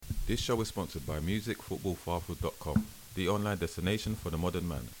This show is sponsored by musicfootballfarfield.com, the online destination for the modern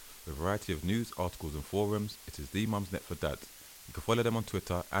man. With a variety of news, articles and forums, it is the mum's net for dads. You can follow them on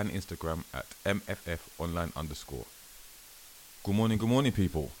Twitter and Instagram at mffonline_. Good morning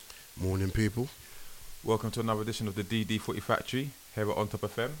people. Morning people. Welcome to another edition of the DD Footy Factory here at On Top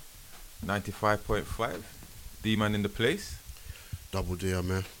FM 95.5. D-man in the place. Double D,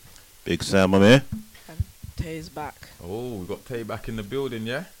 man. Big Sam, I'm here. And Tae's back. Oh, we got Tae back in the building,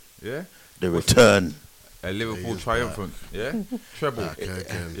 yeah? Yeah? The return. A Liverpool triumphant, yeah? Treble.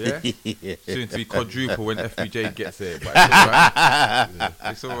 Yeah? Soon to be quadruple when FBJ gets here, but it's alright.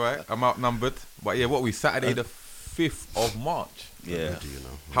 It's alright. I'm outnumbered. But yeah, what we Saturday the 5th of March. Yeah.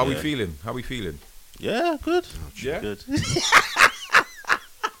 How we feeling? Yeah, good. Yeah? Good.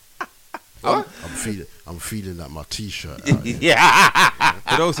 What? I'm feeling like my t-shirt. Yeah.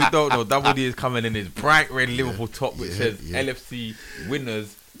 For those who don't know, Double D is coming in his bright red Liverpool top which says LFC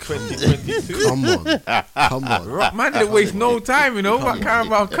winners 2022. Come on. Man didn't waste no time, you know. About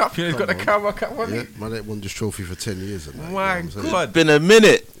Carabao Cup, you know, he's got the Carabao Cup on it. Man, they won this trophy for 10 years. And that, My God. Been a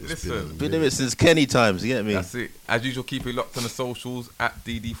minute. Listen. Been a minute since Kenny times, you get me? That's it. As usual, keep it locked on the socials at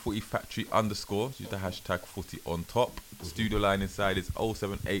DD Footy Factory _. Use the hashtag footy on top. The studio line inside is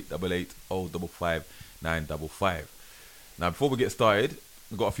 07888 055 955. Now, before we get started,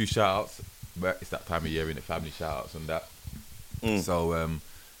 we've got a few shout outs. But it's that time of year, innit? Family shout outs and that. So,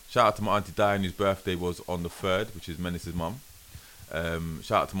 shout out to my auntie Diane, whose birthday was on the 3rd, which is Menace's mum.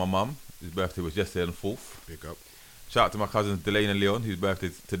 Shout out to my mum, whose birthday was yesterday on the 4th. Big up. Shout out to my cousins Delane and Leon, whose birthday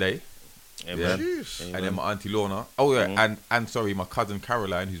is today. Yeah. And then my auntie Lorna. Oh yeah, and sorry, my cousin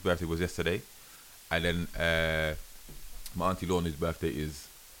Caroline, whose birthday was yesterday. And then my auntie Lorna's birthday is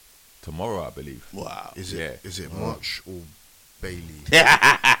tomorrow, I believe. Wow. Is it March or Bailey?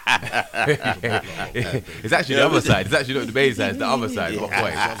 It's actually the other side. It's actually not the Bailey side. It's the other side.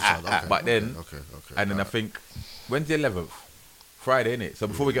 Okay. But then, and then I think when's the 11th? Friday, innit? So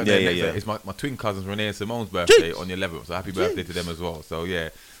before we get on to next, it's my twin cousins Renee and Simone's birthday on the 11th. So happy birthday to them as well. So yeah,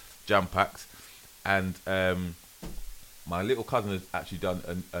 jam packs. And my little cousin has actually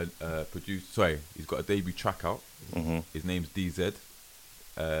done he's got a debut track out. His name's DZ.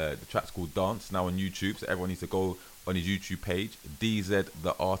 The track's called Dance, now on YouTube. So everyone needs to go on his YouTube page, DZ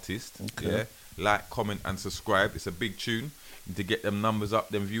the artist. Okay. Yeah, like, comment and subscribe. It's a big tune. You need to get them numbers up,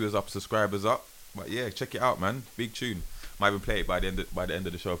 them viewers up, subscribers up. But yeah, check it out, man. Big tune. Might even play it by the end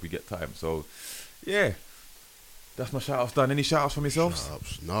of the show if we get time. So yeah, that's my shout outs done. Any shout outs from yourselves?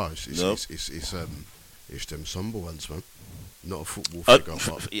 No, it's them somber ones, man. Not a football figure,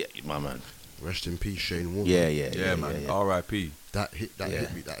 but yeah, my man. Rest in peace, Shane Warne. Yeah, man. R.I.P. That hit me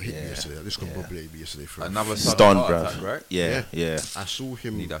yesterday. This discombobulated me yesterday. Another Stun, bro. Attack, right? Yeah. I saw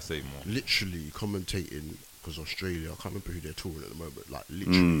him Need I say more? literally commentating because Australia. I can't remember who they're touring at the moment. Like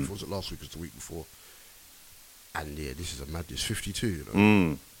literally, if it wasn't last week, it was the week before. And yeah, this is a madness. 52, you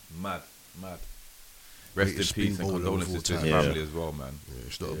know. Mad. Rest in peace and condolences to his family as well, man. Yeah,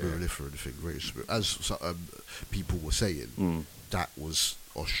 it's not a monolith or anything. Great. As people were saying, that was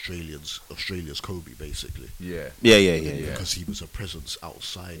Australia's Kobe, basically. Yeah. Because he was a presence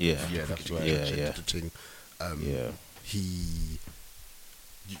outside. Yeah, that's right. He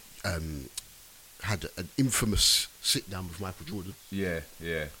had an infamous sit down with Michael Jordan. Yeah.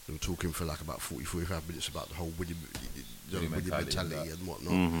 They were talking for like about 40-45 minutes about the whole winning mentality and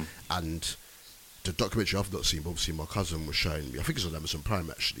whatnot. And the documentary I've not seen, but obviously my cousin was showing me. I think it's on Amazon Prime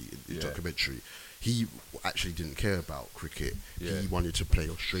actually. The documentary. He actually didn't care about cricket. Yeah. He wanted to play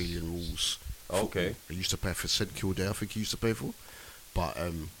Australian rules. Okay. He used to play for St Kilda, I think he used to play for. But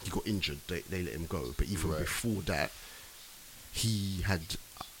he got injured. They let him go. But even before that, he had,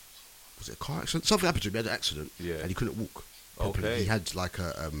 was it a car accident? Something happened to him. He had an accident. Yeah. And he couldn't walk properly. Okay. He had like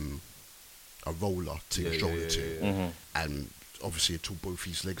a roller to shoulder to. And obviously until both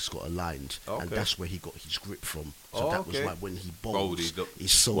his legs got aligned, and that's where he got his grip from. So that was like when he bowled,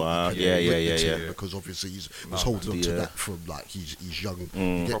 his soul because obviously he was holding on to that from like he's young.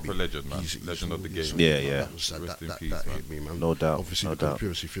 Proper legend, man. Legend of the game. That hit me, man. No doubt. Obviously the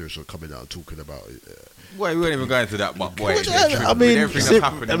conspiracy theorists are coming out and talking about it. Well, we weren't even going into that, but boy, I mean, everything that's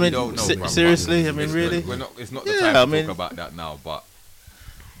happening, we don't know. Seriously, I mean, really? We're not. It's not the time to talk about that now, but.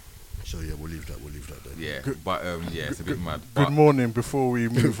 So yeah, we'll leave that then. Yeah, but it's a bit mad. Good morning. Before we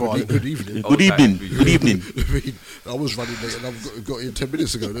move on, good evening. Good evening. I was running late and I've got in 10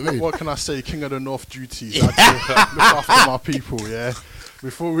 minutes ago. What can I say? King of the North duties. I have to look after my people. Yeah.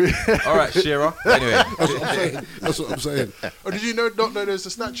 Before we. All right, Shearer. Anyway, that's what I'm saying. Oh, did you not know there's a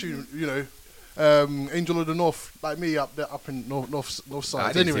statue? You know, Angel of the North, like me up in north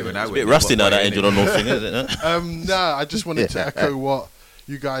side. Anyway, it's a bit rusty now, that Angel of the North thing, isn't it? I just wanted to echo what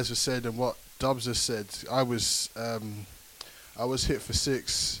you guys have said and what Dubs has said, I was hit for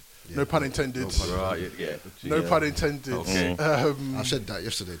 6. Yeah, No pun intended. Right, yeah. No pun intended. Okay. I said that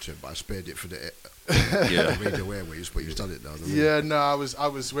yesterday to him, but I spared it for the radio airways. But he's done it now. Yeah, no, I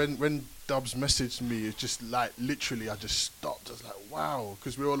was when Dubs messaged me, it's just like literally I just stopped. I was like, wow,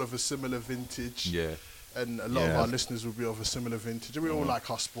 because we're all of a similar vintage. Yeah. And a lot of our listeners will be of a similar vintage, and we all like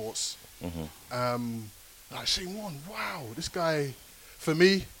our sports. Like saying, wow, this guy, for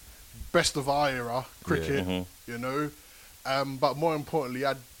me, best of our era cricket, you know. But more importantly, he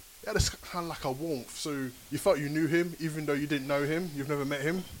had a kind of like a warmth. So you felt you knew him, even though you didn't know him. You've never met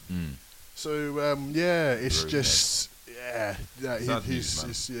him. So it's very just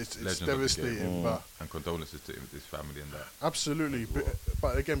it's devastating. But and condolences to his family and that. Absolutely.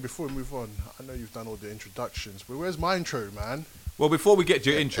 But again, before we move on, I know you've done all the introductions, but where's my intro, man? Well, before we get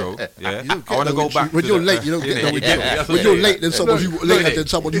to your intro, I want to go back. When you're late, you don't get no intro. When you're late, then someone who's later than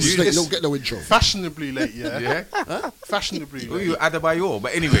someone who's late, you don't get no intro. Fashionably late, yeah. Yeah. Fashionably Who late. you Adebayor?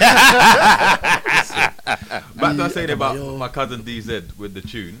 But anyway, back to saying about my cousin DZ with the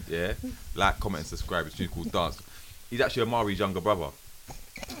tune. Yeah, like, comment, and subscribe. It's a tune called Dance. He's actually Amari's younger brother.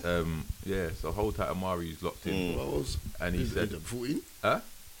 So hold tight, Amari's locked in. And he said, 14? Huh?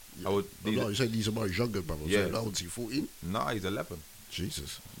 You said these are my younger brothers. Yeah. So how old is he, 14? Nah, he's 11.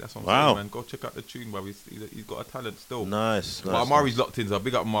 Jesus. That's what I'm Wow. saying, man. Go check out the tune, bro. He's got a talent still. Nice. But Amari's locked in, so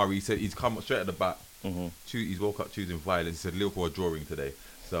big up Amari. He said he's come straight at the back. Mm-hmm. He's woke up choosing violence. He said Liverpool are drawing today.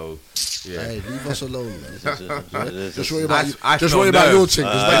 So, yeah. Hey, leave us alone, man. Just Just worry about, I just smell worry about your nerves. thing.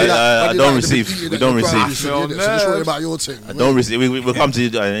 I don't receive. We don't receive. So just worry about your thing. I don't receive. We'll come to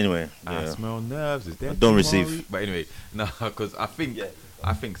you anyway. I smell nerves. Is there Don't tomorrow? receive. But anyway, no, because I think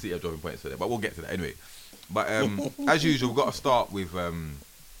City are drawing points today. But we'll get to that anyway. But as usual, we've got to start with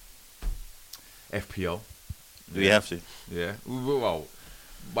FPL. Do we have to? Yeah. Well,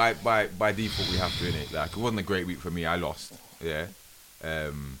 by default we have to, innit? Like, it wasn't a great week for me. I lost. Yeah.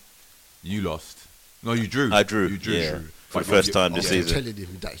 You lost. No, you drew. I drew. You drew. Yeah. Drew. For the first time this season. Telling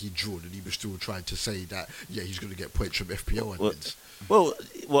him that he drew, and he was still trying to say that he's going to get points from FPL admins. Well,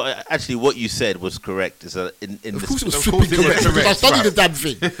 actually, what you said was correct. Is that in Of the course it was Of course flipping it was correct. correct, I studied the bruv. damn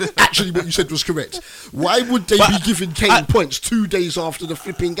thing. Actually, what you said was correct. Why would they be giving Kane points 2 days after the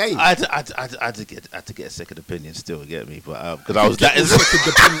flipping game? I had to get a second opinion still, get me, but because I was that Your is.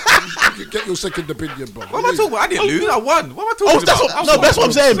 second opinion, get your second opinion, bro. What am I talking about? I didn't lose. I won. What am I talking about? That's what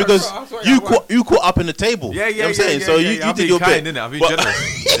I'm saying, because Sorry, you caught up in the table. Yeah, You know what I'm saying? yeah, So yeah, you I've did been your kind, bit. innit? I've been But-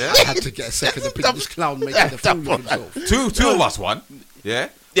 generous. Yeah? I had to get a second opinion. This clown making a fool of himself. Two of us won. Yeah.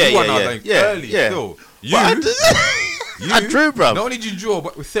 Yeah, You won, yeah, I yeah. think, Yeah, early. yeah. Still. You. I drew, bruv. Not only did you draw,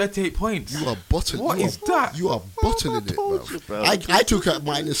 but with 38 points. You are bottling. What is that? You are bottling it, bro. bro. I took it at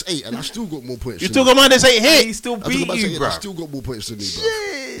 -8 and I still got more points. You than took you. a minus 8 He hit. still I took beat about you, 8 and bro. I still got more points than you, bro. You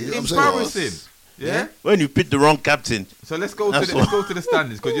know what I'm saying? Embarrassing. Yeah. When you picked the wrong captain. So let's go That's to the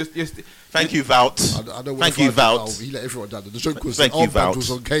standings, because Thank you, Vout. I know Thank you, Vout. He let everyone down. The joke was Thank that you, armband Vout.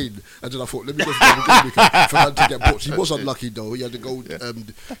 was on Kane, and then I thought, let me go for the for him to get booked. He was unlucky though. He had to go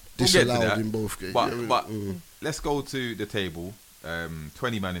disallowed that. in both games. But let's go to the table.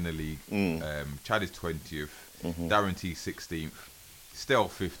 20 man in the league. Chad is 20th. Darren T 16th. Stel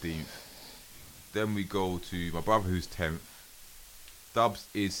 15th. Then we go to my brother, who's 10th. Dubs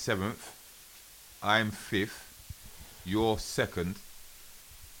is 7th. I'm 5th. You're 2nd.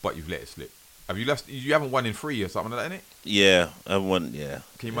 But you've let it slip. Have you lost? You haven't won in 3 or something like that, innit? Yeah, I won. Yeah.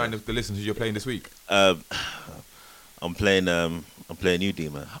 Can you mind the listeners who you're playing this week? I'm playing you,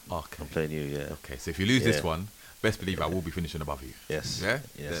 D-man. Okay. I'm playing you. Yeah. Okay, so if you lose this Yeah. one, best believe I will be finishing above you. Yes. Yeah?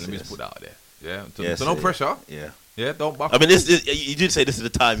 Yes, Let me just yes. put that out there. Yeah? So, Yes, so no yeah. pressure. Yeah. Yeah, don't buff. I mean, you did say this is the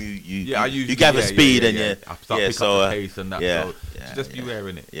time you I usually gather speed and I start picking so up the pace and that. yeah, so just be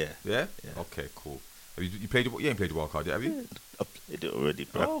wearing it. Yeah. Yeah? Yeah. Okay, cool. Have you played you ain't played your wild card yet, have you? I played it already,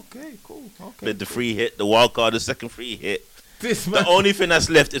 bro. Okay, cool. Okay. Played the free hit, the wild card, the second free hit. This man, The only thing that's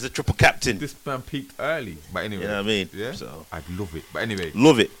left is a triple captain. this man peaked early. But anyway, You know what I mean? Yeah. So I'd love it. But anyway,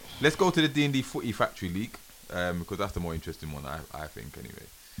 love it. let's go to the D&D Footy Factory League, because that's the more interesting one, I think, anyway.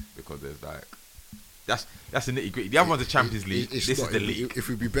 Because there's like that's the nitty gritty. The other one's the Champions League. It's This is not, the league. It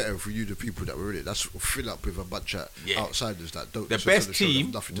would be better for you, the people that were in it. That's fill up with a bunch of outsiders that don't. The listen to best the show, they have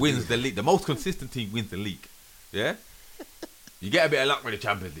team nothing to wins do. the league. The most consistent team wins the league. Yeah? You get a bit of luck with the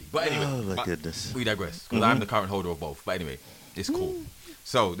Champions League. But anyway, Oh my goodness. we digress. Because I'm the current holder of both. But anyway, it's cool.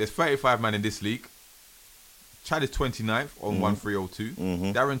 So, there's 35 man in this league. Chad is 29th on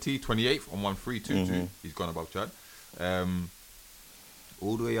 1302. Darren T 28th on 1322. He's gone above Chad.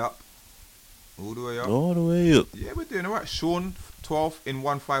 All the way up. All the way up. All the way up. Yeah, we're doing all right. Sean 12th in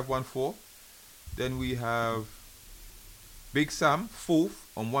 1514. Then we have Big Sam, 4th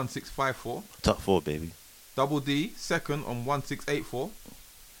on 1654. Top 4, baby. Double D, 2nd on 1684.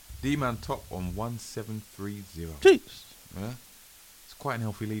 D-Man top on 1730. Jeez. Yeah? It's quite an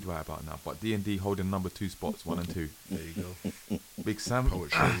healthy lead right about now. But D&D holding number 2 spots, 1 and 2. There you go. Big Sam,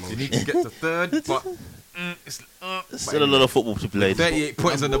 Poetry in you need to get to 3rd, but it's Still a lot of football to play. 38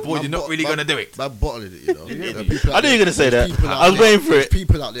 points on the board, you're not really going to do it. Man bottling it, you know. I knew you were going to say that. I was waiting for There's it.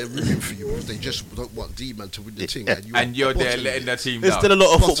 people out there rooting for you because they just don't want D-Man to win the thing. And you're there letting the team There's down. still a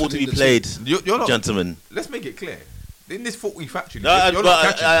lot of football to be played, You're not, gentlemen. let's make it clear. In this football factory, No, I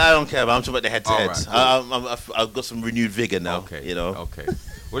don't care. But I'm talking about the head-to-heads. Right, I've got some renewed vigour now. Okay. You know. Okay.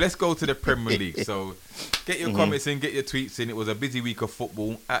 Well, let's go to the Premier League. So, get your comments in, get your tweets in. It was a busy week of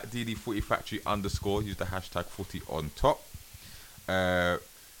football. At DD Footy Factory _ use the hashtag footy on top. The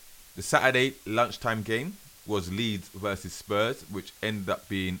Saturday lunchtime game was Leeds versus Spurs, which ended up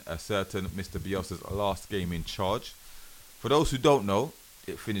being a certain Mr. Bielsa's last game in charge. For those who don't know,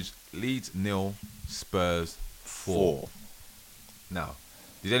 it finished Leeds 0, Spurs 4. Now,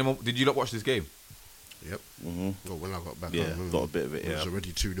 did you not watch this game? Yep. Well, when I got back home, got a bit of it. It was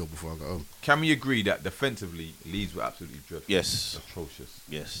already 2-0 before I got home. Can we agree that defensively, Leeds were absolutely dreadful? Yes. Atrocious.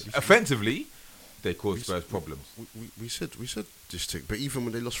 Yes. Offensively, they caused Spurs problems. We said this thing, but even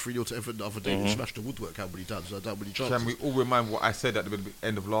when they lost 3-0 to Everton the other day, they smashed the woodwork how many times? How many chances? Can we all remind what I said at the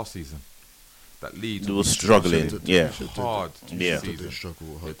end of last season? That Leeds was struggling. hard Yeah. season.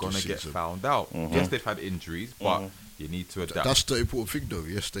 They're going to get found out. Yes, they've had injuries, but you need to adapt. That's the important thing, though.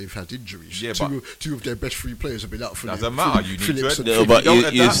 Yes, they've had injuries. Yeah, two of their best 3 players have been out for the doesn't matter. You need Phillips to and but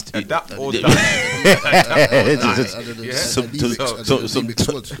adapt or die. So,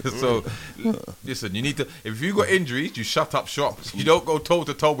 listen, you need to. If you got injuries, you shut up shop. You don't go toe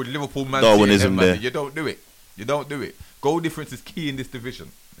to toe with Liverpool, Man Darwinism City. there. You don't do it. You don't do it. Goal difference is key in this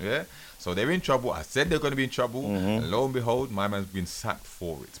division. Yeah. So they're in trouble. I said they're going to be in trouble, and lo and behold, my man's been sacked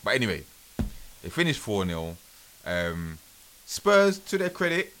for it. But anyway, they finished 4-0. Spurs, to their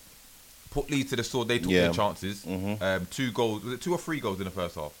credit, put Leeds to the sword. They took their chances. 2 goals. Was it 2 or 3 goals in the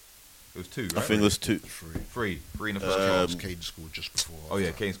first half? It was 2, right? I think it was 2. 3 in the first half. Kane scored just before. Oh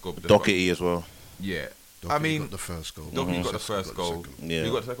yeah, Kane scored. But Doherty as well. Yeah. Doherty got the first goal. Doherty got the first goal. Yeah.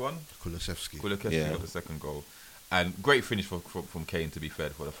 You got the second one? Kulusevski got the second goal. And great finish from Kane, to be fair,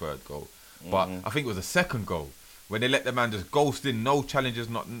 for the third goal. But I think it was the second goal when they let the man just ghost in, no challenges,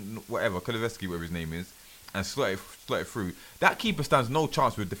 not whatever, Kulusevski, whatever his name is, and slot it through. That keeper stands no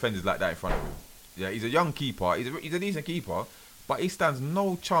chance with defenders like that in front of him. Yeah, he's a young keeper. He's a decent keeper, but he stands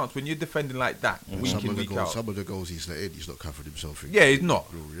no chance when you're defending like that, week in, week out. Some of the goals he's let in, he's not covered himself in. Yeah, he's not.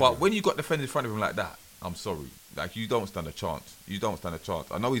 But when you got defenders in front of him like that, I'm sorry. Like, you don't stand a chance.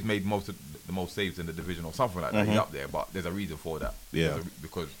 I know he's made the most saves in the division or something like that. He's up there, but there's a reason for that. Yeah.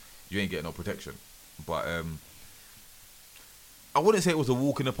 Because you ain't getting no protection. But I wouldn't say it was a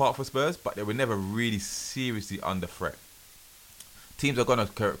walk in the park for Spurs, but they were never really seriously under threat. Teams are going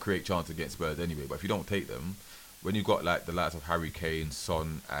to create chances against Spurs anyway, but if you don't take them, when you've got like the likes of Harry Kane,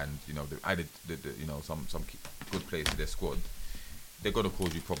 Son, and they've added some good players to their squad, they're going to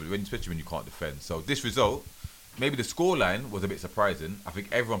cause you problems, especially when you can't defend. So this result, maybe the scoreline was a bit surprising. I think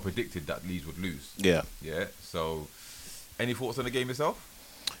everyone predicted that Leeds would lose. Yeah. So, any thoughts on the game yourself?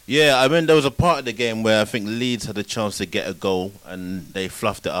 Yeah, I mean, there was a part of the game where I think Leeds had a chance to get a goal and they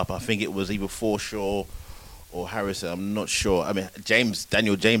fluffed it up. I think it was either Forshaw or Harrison. I'm not sure. I mean,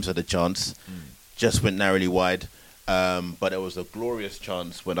 Daniel James had a chance, just went narrowly wide. But there was a glorious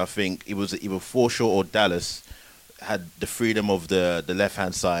chance when I think it was either Forshaw or Dallas had the freedom of the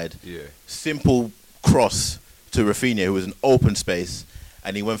left-hand side. Yeah. Simple cross to Rafinha, who was in open space,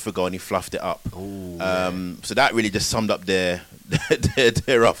 and he went for goal and he fluffed it up. Ooh, so that really just summed up their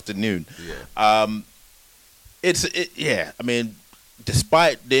afternoon. Yeah. I mean,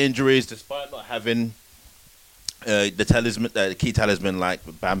 despite the injuries, despite not having the key talisman like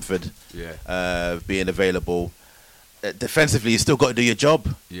Bamford being available, defensively, you still got to do your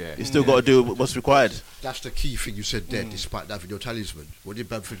job. Yeah, you still got to do what's required. That's the key thing you said there. Despite having your talisman, when did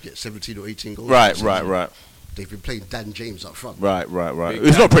Bamford get 17 or 18 goals? Right. They've been playing Dan James up front. Right.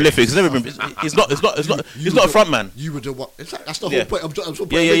 He's not prolific. He's never been. He's not a front man. You were the one. That's the whole point.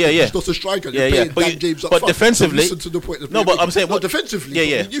 Yeah. He's not a striker. You're playing Dan James up front. But defensively, so listen to the point. But I'm saying, defensively,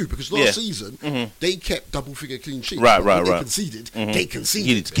 you because last season they kept double figure clean sheets. Right. They conceded. They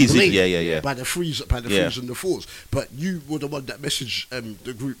conceded. Yeah. By the threes and the fours. But you were the one that messaged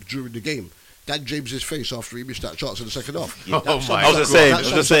the group during the game. Dan James's face after he missed that chance in the second half. I was just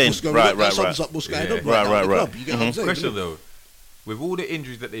saying. Right. That sums up what's going on. Right. You get what I'm saying? Question though, with all the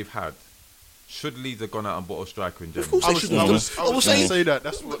injuries that they've had, should Leeds have gone out and bought a striker in general? Of course they should have. I was saying say that.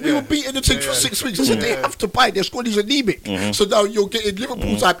 That's what we were beating the team for 6 weeks. I said they have to buy. Their squad is anemic. So now you're getting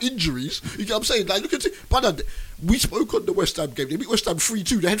Liverpool type injuries. You get what I'm saying? Like, look at it. But we spoke on the West Ham game. They beat West Ham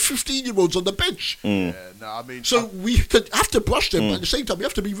 3-2. They had 15-year-olds on the bench. Yeah, no, I mean, so we have to brush them. But at the same time, we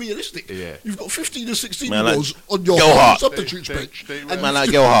have to be realistic. Yeah. You've got 15 and 16-year-olds on your substitutes bench. They were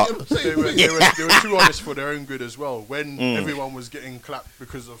too honest for their own good as well. When everyone was getting clapped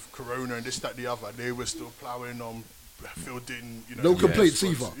because of Corona and this, that, the other, they were still ploughing on, fielding. No complaints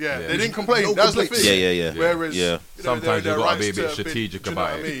either. Yeah, they didn't complain. No That's complaints. the thing. Yeah. Whereas sometimes you've got to be a bit strategic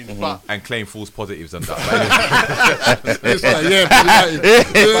about it and claim false positives and that. It's like,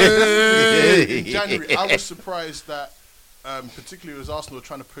 in January, I was surprised that, particularly as Arsenal were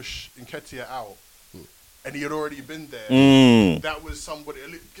trying to push Nketiah out, and he had already been there. That was somebody,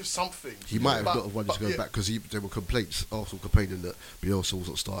 just something. He might have not wanted to go back because there were complaints, Arsenal complaining that Bielsa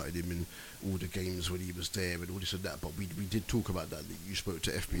wasn't starting him in all the games when he was there and all this and that. But we did talk about that. You spoke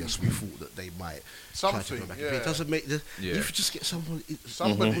to FBS. We thought that they might try to go back. But it doesn't make the. You could just get someone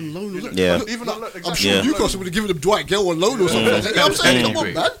on loan. I'm sure Newcastle would have given him Dwight Gale on loan or something. You know what I'm saying? Come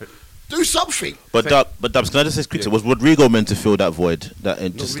on, man. Do something. But Dubs, can I just say quickly, was Rodrigo meant to fill that void?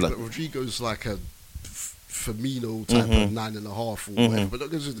 Rodrigo's like a Firmino type of 9.5 or whatever. But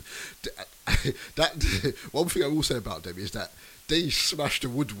look, that one thing I will say about them is that they smash the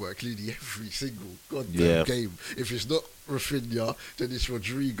woodwork nearly every single goddamn game. If it's not Rafinha, then it's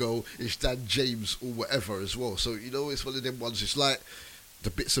Rodrigo, it's Dan James or whatever as well. So, it's one of them ones. It's like the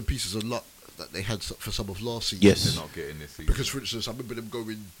bits and pieces of luck that they had for some of last season. Yes. They're not getting this season. Because, for instance, I remember them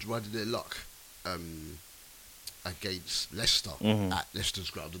riding their luck against Leicester at Leicester's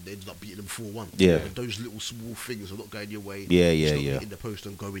ground, and they ended up beating them 4-1. Yeah. And those little small things are not going your way. Yeah. Hitting the post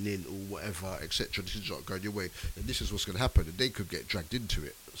and going in or whatever, etc. This is not going your way, and this is what's going to happen, and they could get dragged into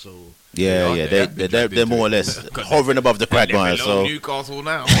it. So they're more or less hovering above the quagmire. So Newcastle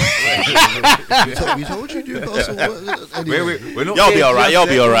now. we told you Newcastle. Anyway. We're not. Y'all be all right. Y'all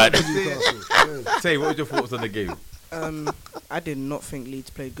be all right. Say, what were your thoughts on the game? I did not think Leeds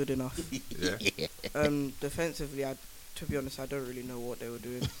played good enough. Yeah. Defensively, to be honest, I don't really know what they were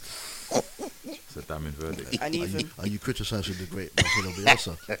doing. It's a damning verdict. And are you criticising the great Marcelo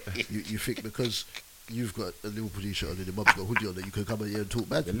Bielsa? You think because you've got a Liverpool t-shirt on and your mum's got a hoodie on that you can come in here and talk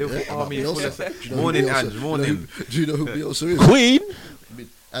bad? The Liverpool army is Bielsa? Morning, Ange, morning. Do you know who Bielsa is? Queen.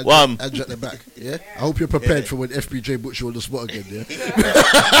 Ange at the back. Yeah. I hope you're prepared for when FBJ puts you on the spot again. Yeah.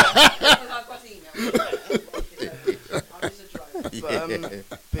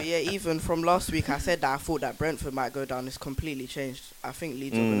 But yeah, even from last week, I said that I thought that Brentford might go down. It's completely changed. I think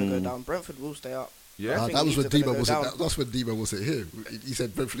Leeds are going to go down. Brentford will stay up. Yeah, that was when Dima wasn't. That's when Dima wasn't here. He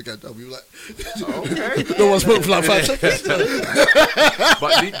said Brentford going down. We were like, okay. No one spoke for like 5 seconds.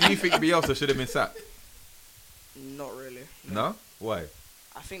 But do you think Bielsa should have been sacked? Not really. No? Why?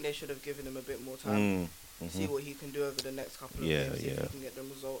 I think they should have given him a bit more time. See what he can do over the next couple of games. See if he can get them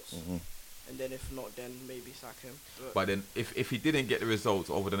results. And then if not, then maybe sack him. But then if he didn't get the results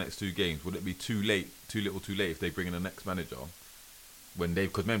over the next 2 games, would it be too late if they bring in the next manager?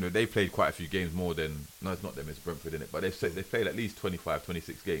 Because remember, they played quite a few games more than... No, it's not them, it's Brentford, innit? But they've played at least 25,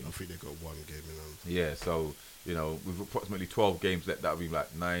 26 games. I think they got 1 game in. Yeah, so, with approximately 12 games left, that would be like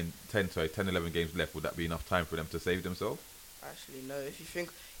 10, 11 games left. Would that be enough time for them to save themselves? Actually, no. If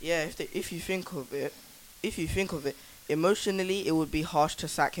you think of it, emotionally, it would be harsh to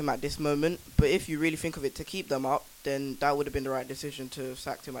sack him at this moment. But if you really think of it, to keep them up, then that would have been the right decision to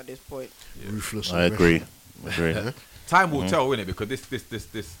sack him at this point. Yeah. Ruthless. I agree. Time will tell, innit? Because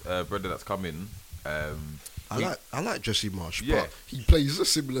this brother that's come in. I like Jesse Marsh, but he plays a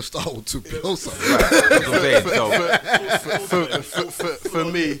similar style to Bielsa.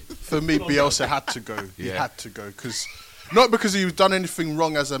 For me, Bielsa had to go. He had to go not because he's done anything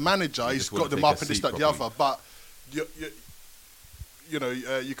wrong as a manager. He's got them up and this, that, the other. But you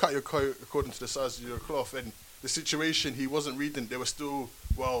cut your coat according to the size of your cloth, and the situation he wasn't reading. They were still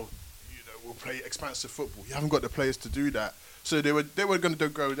we'll play expansive football. You haven't got the players to do that. So they were going to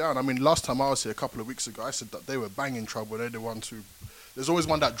go down. I mean, last time I was here a couple of weeks ago, I said that they were banging trouble. They're the ones who... There's always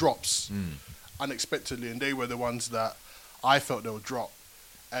one that drops unexpectedly, and they were the ones that I felt they would drop.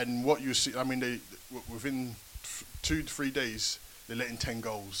 And what you see... I mean, they within 2 to 3 days, they let in 10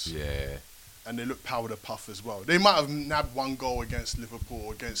 goals. Yeah. And they look powder puff as well. They might have nabbed 1 goal against Liverpool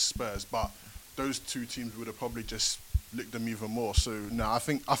or against Spurs, but those 2 teams would have probably just licked them even more. So, no, I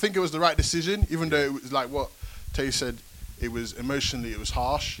think it was the right decision, even though it was like what Tay said, it was emotionally, it was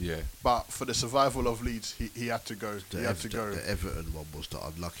harsh. Yeah. But for the survival of Leeds, he had to go. The Everton one was the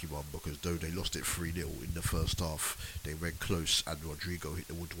unlucky one because though they lost it 3-0 in the first half, they went close and Rodrigo hit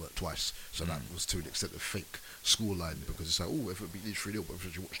the woodwork twice. So that was to an extent a fake scoreline because it's like, oh, Everton beat Leeds 3-0, but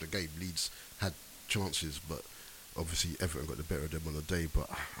if you watch the game, Leeds had chances, but obviously Everton got the better of them on the day. But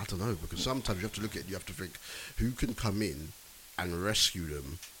I don't know, because sometimes you have to look at it, you have to think, who can come in and rescue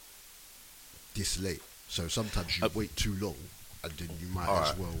them this late? So sometimes you wait too long, and then you might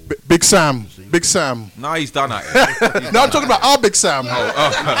as well. Big Sam. Big Sam. No, he's done at it. No, I'm talking about our Big Sam.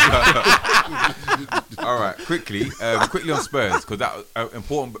 All right, quickly on Spurs, because that was an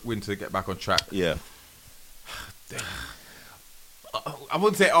important win to get back on track. Yeah. I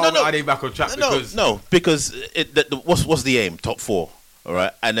wouldn't say, are they back on track? Because what's the aim? Top 4, all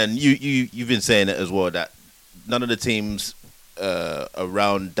right? And then you've been saying it as well, that none of the teams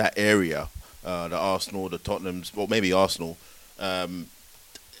around that area, the Arsenal, the Tottenhams, well, maybe Arsenal, Man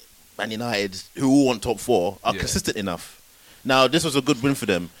United, who all want top 4, are consistent enough. Now, this was a good win for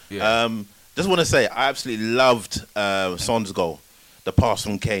them. Yeah. Just want to say, I absolutely loved Son's goal, the pass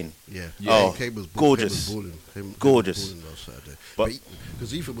from Kane. Yeah. Kane was gorgeous. Gorgeous.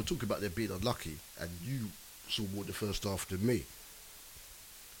 Because even we're talking about them being unlucky, and you saw more the first half than me.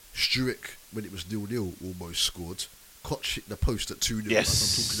 Stewart, when it was 0-0, almost scored. Koch hit the post at 2-0. Yes.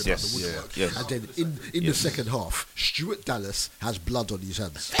 I'm talking about the woodwork. Yes. And then in the second half, Stuart Dallas has blood on his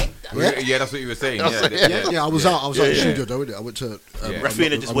hands. Yeah, that's what you were saying. Yeah, I was out in the studio though, innit? I went to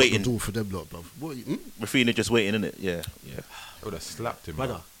Rafinha just waiting. The door for them lot, bruv. Rafinha just waiting, innit? Yeah. I would have slapped him,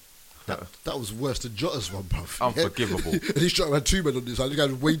 brother. That was worse than Jota's one, bruv. Unforgivable. And he's trying to have 2 men on this side. The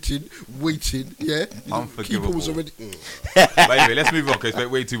guy's waiting, yeah. Unforgivable. Keeper was already. But anyway, let's move on, because we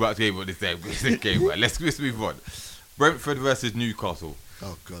way too much game on this game. Right? Let's move on. Brentford versus Newcastle.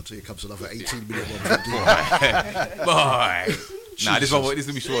 Oh God! Here comes another 18-minute one. Boy. Nah, this will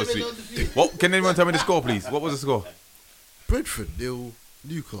be short and sweet. What? Can anyone tell me the score, please? What was the score? Brentford 0,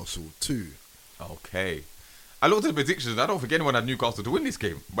 Newcastle 2. Okay. I looked at the predictions. I don't think anyone had Newcastle to win this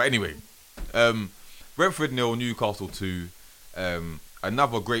game. But anyway, Brentford 0, Newcastle 2.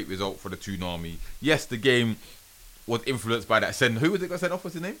 Another great result for the Tsunami. Yes, the game was influenced by that send. Who was it got sent off?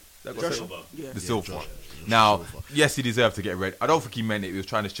 What's his name? The Silva. Now, yes, he deserved to get red. I don't think he meant it. He was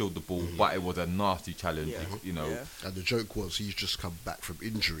trying to shield the ball, but it was a nasty challenge, you know. Yeah. And the joke was he's just come back from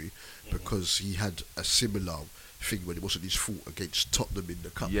injury because he had a similar thing when it wasn't his fault against Tottenham in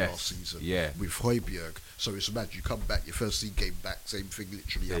the cup last season with Højbjerg. So it's mad. You come back, your first league game back, same thing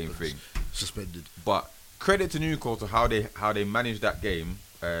literally happens. Suspended. But credit to Newcastle how they managed that game,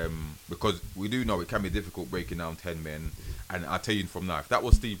 because we do know it can be difficult breaking down 10 men. And I'll tell you from now, if that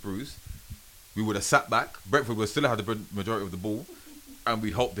was Steve Bruce, we would have sat back. Brentford would still have the majority of the ball, and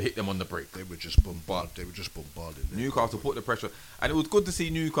we'd hope to hit them on the break. They were just bombarded. Newcastle put the pressure, and it was good to see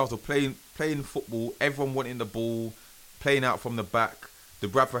Newcastle playing football. Everyone wanting the ball, playing out from the back. The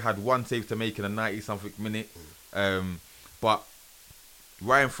Bradford had one save to make in a 90-something minute, but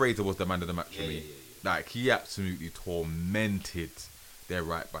Ryan Fraser was the man of the match for me. Like, he absolutely tormented their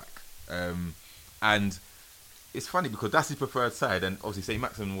right back, and it's funny because that's his preferred side, and obviously St.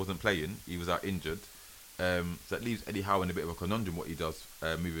 Maximin wasn't playing; he was out injured. So that leaves Eddie Howe in a bit of a conundrum what he does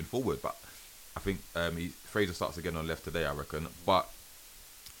moving forward. But I think Fraser starts again on left today, I reckon. But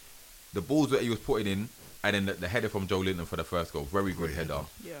the balls that he was putting in, and then the header from Joe Linton for the first goal, very good header.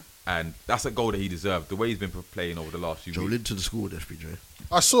 Yeah. And that's a goal that he deserved. The way he's been playing over the last few weeks. Joe Linton scored, FBJ.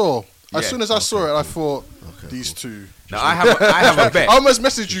 I saw. As soon as I saw it, I thought these two. Now I have a bet. I almost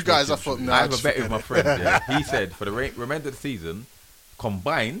messaged you guys. I thought, I have a bet with my friend. Yeah. He said for the remainder of the season,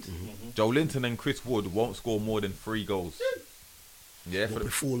 combined, Joe Linton and Chris Wood won't score more than 3 goals. Yeah,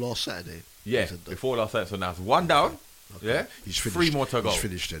 before last Saturday. Yeah, before last Saturday. So now it's 1 down. Okay. Yeah, he's finished, 3 more to go. He's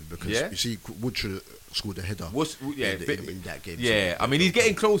finished then because you see Wood should have scored a header. In that game. Yeah, I mean he's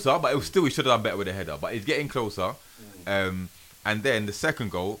getting closer, but he should have done better with a header. But he's getting closer. And then the second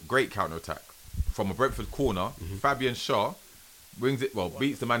goal, great counter attack from a Brentford corner. Fabian Shaw brings it,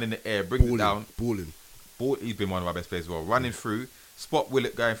 beats the man in the air, brings it down. Balling. He's been one of our best players as well. Running through, spot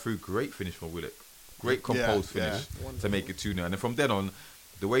Willock going through. Great finish from Willock. Great composed finish to make it 2-0. And then from then on,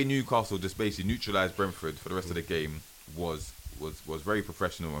 the way Newcastle just basically neutralised Brentford for the rest of the game was very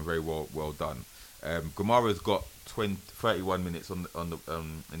professional and very well done. Gamara's got 31 minutes in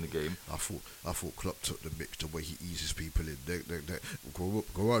the game. I thought Klopp took the mix the way he eases people in.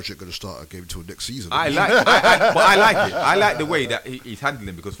 Garage ain't going to start a game until next season. But I like it. I like the way that he's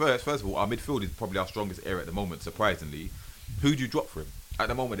handling, because first of all, our midfield is probably our strongest area at the moment. Surprisingly, who do you drop for him? At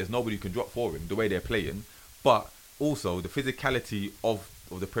the moment, there's nobody who can drop for him the way they're playing. But also the physicality of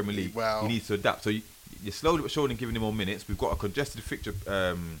the Premier League, he needs to adapt. So you're slowly but surely giving him more minutes. We've got a congested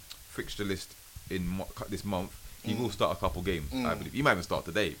fixture list in this month. He will start a couple games, I believe. He might even start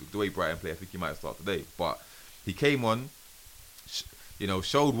today. The way Brighton play, I think he might start today. But he came on,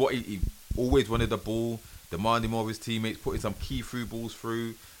 showed what he always wanted the ball, demanding more of his teammates, putting some key through balls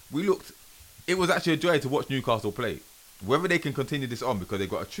through. It was actually a joy to watch Newcastle play. Whether they can continue this on, because they've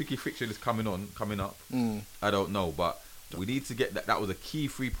got a tricky fixture list coming up, I don't know. But we need to get that. That was a key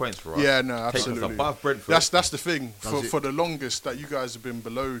 3 points for us. Yeah, no, absolutely. Take us above Brentford. That's the thing. For the longest that you guys have been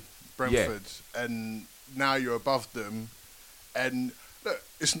below Brentford, and now you're above them, and look,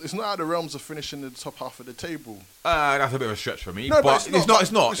 it's not out of the realms of finishing in the top half of the table. That's a bit of a stretch for me. No, but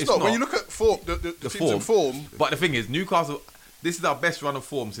it's not. When you look at form, the teams in form. But the thing is, Newcastle, this is our best run of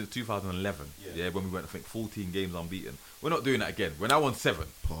form since 2011. Yeah, when we went, I think, 14 games unbeaten. We're not doing that again. We're now on 7.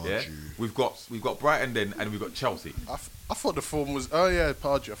 Yeah, we've got Brighton then, and we've got Chelsea. I thought the form was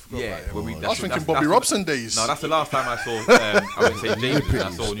Pardew. I forgot about him. I was thinking Bobby Robson days. No, that's the last time I saw. I would say James.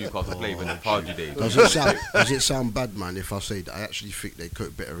 I saw Newcastle play in the Pardew days. Does it sound bad, man, if I say that I actually think they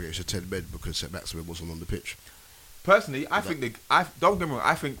could better against a 10 men because St. Maximin wasn't on the pitch? Personally, I think don't get me wrong.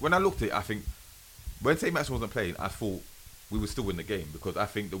 I think when I looked at it, I think when St. Maximin wasn't playing, I thought we would still win the game, because I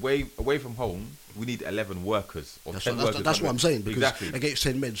think the way away from home, we need 11 workers or 10 workers. That's what I'm saying, because against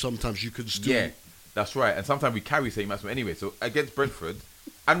 10 men, sometimes you can still... Yeah, that's right. And sometimes we carry St. Maximin anyway. So against Brentford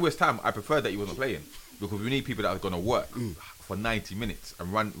and West Ham, I prefer that he wasn't playing, because we need people that are going to work for 90 minutes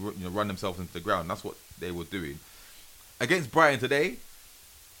and run themselves into the ground. That's what they were doing. Against Brighton today,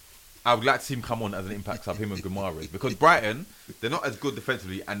 I would like to see him come on as an impact sub, him and Guimaraes, because Brighton, they're not as good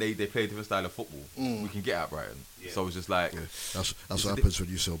defensively, and they play a different style of football. We can get at Brighton. Yeah. So it's just like... Yeah. That's what happens when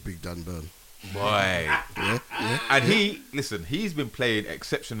you sell Big Dan Burn. Boy. And he's been playing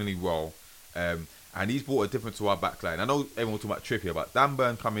exceptionally well, and he's brought a difference to our backline. I know everyone was talking about Trippier, but Dan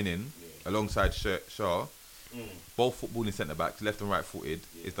Burn coming in alongside Shaw, both footballing centre-backs, left and right footed,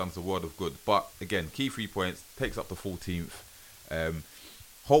 has done us a world of good. But again, key 3 points, takes up to 14th.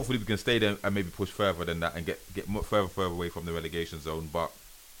 Hopefully we can stay there and maybe push further than that and get further away from the relegation zone. But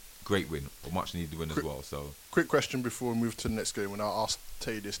great win, a much needed win as well. So, quick question before we move to the next game, when I asked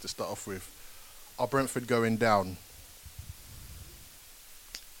Tay this to start off with: are Brentford going down?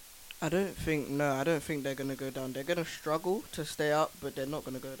 I don't think they're going to go down. They're going to struggle to stay up, but they're not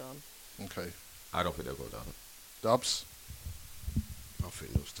going to go down. Okay. I don't think they'll go down. Dubs? I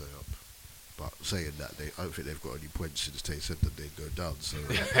think they'll stay up. But saying that, I don't think they've got any points since Tay said that they'd go down. So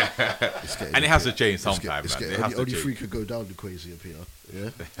and it has to change sometime, man. Only 3 could go down, the crazy up here.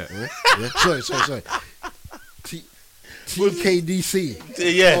 Yeah? Sorry. TKDC.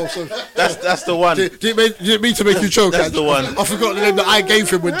 Yeah, that's the one. Didn't mean to make you choke. That's the one. I forgot the name that I gave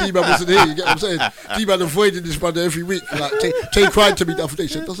him when D-Man wasn't here. You get what I'm saying? D-Man avoided this brother every week. Like, Tay cried to me the other day. He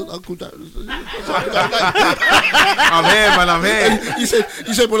said, doesn't Uncle Dan... I'm here, man, I'm here. He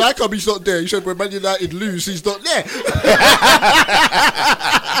said, well, how come he's not there? He said, when Man United lose, he's not there.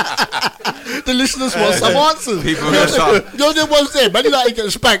 The listeners want some answers. You're the ones there. Man United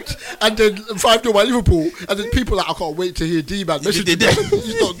get spanked, and then 5-0 by Liverpool, and then people are like, I can't wait to hear D-Man message him.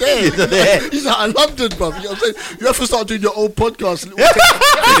 He's not there. He's out of London, bruv. You know what I'm saying? You have to start doing your own podcast.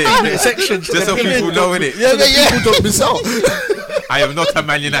 15-minute sections. Just so people know, innit? Yeah, people don't miss out. I am not a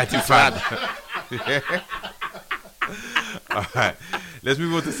Man United fan. All right. Let's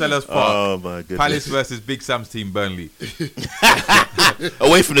move on to Sellers Park. Oh my goodness. Palace versus Big Sam's team, Burnley.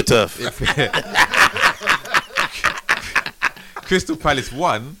 Away from the turf. Crystal Palace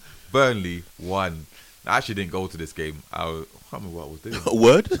 1, Burnley 1. I actually didn't go to this game. I can't remember what I was doing. A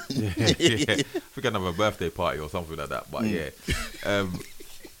word? Yeah. I think I had a birthday party or something like that. But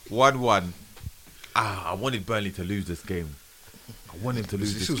 1-1. I wanted Burnley to lose this game. I want him to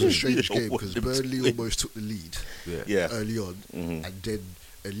lose this game. This was a strange game because Burnley almost took the lead early on, and then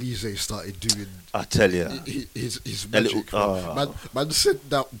Elise started doing. I tell you, his magic. Man sent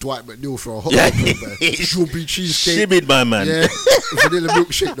that Dwight McNeil for a hot dog, strawberry cheesecake, shimmied my man, vanilla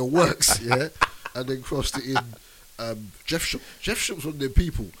milkshake that works, and then crossed it in. Jeff Shop's one of them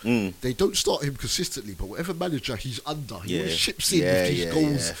people. They don't start him consistently, but whatever manager he's under, he always chips in with these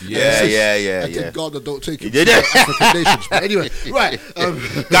goals. And then Ghana don't take him to the African nations. But anyway, right.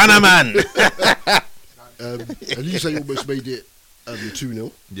 Ghana man. Elise almost made it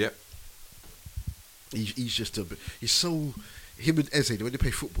 2-0. Yep. He's just he's so. Him and Eze, when they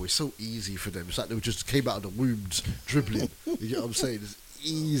play football, it's so easy for them. It's like they just came out of the wombs dribbling. You know what I'm saying? It's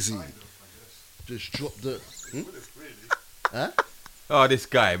easy. Just drop the. Huh? Oh, this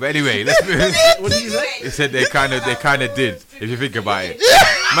guy. But anyway, let's move. What did you say? He said they kind of did. If you think about it,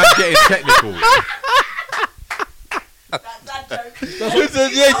 man's getting technical. That I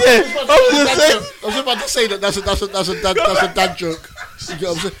was about to say that that's a dad joke. You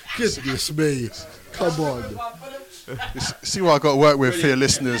know what I'm saying? Goodness me. Come on. See what I got to work with here,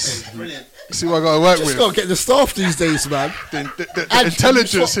 listeners. See what I got to work with. Just got to get the staff these days, man. The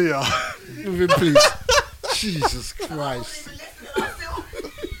intelligence here. Move in, please. Jesus Christ.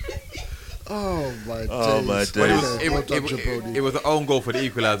 Oh my days. It was an own goal for the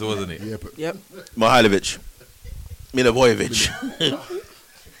equaliser, wasn't it? Yeah, but Yep. Mihailovic. Milivojevic.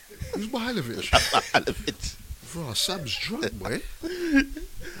 who's Mihailovic? Bro, Sam's drunk, boy.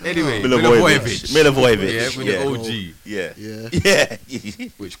 Anyway, Milivojevic. Yeah, with the OG. Yeah.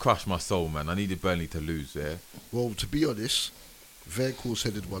 Which crushed my soul, man. I needed Burnley to lose, yeah. Well, to be honest, Vercourse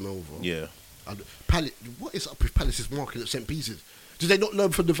headed one over. Yeah. And what is up with Palace's marking at St. Peter's? Did they not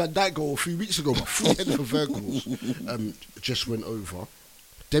learn from the Van Dijk goal a few weeks ago? But 3 headed for Vercourse just went over.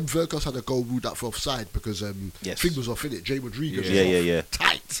 Then Vercourse had a goal ruled out for offside because thing was off in it. Jay Rodriguez was off. Yeah.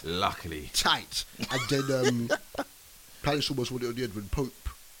 Tight. Luckily. Tight. And then Palace almost won it on the end when Pope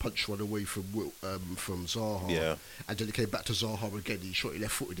punched one away from Zaha. Yeah. And then it came back to Zaha again. He shot it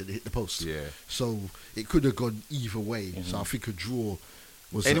left-footed and it hit the post. Yeah. So it could have gone either way. So I think a draw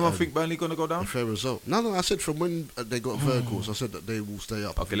was... Anyone think Burnley going to go down? A fair result. No, I said from when they got Vercourse, I said that they will stay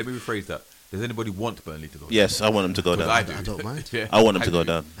up. Okay, let me rephrase that. Does anybody want Burnley to go down? Yes, I want them to go down. I do. I don't mind. Yeah, I want them to go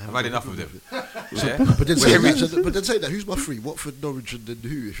down. I've had enough of them. Yeah? But then say that, who's my three? Watford, Norwich and then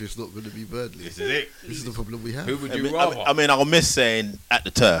who if it's not going to be Burnley? This is it. This is the problem we have. Who would you rather? I mean, I'll miss saying at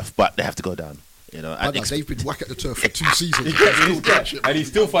the turf, but they have to go down. You know, They've been whack at the turf for 2 seasons. And he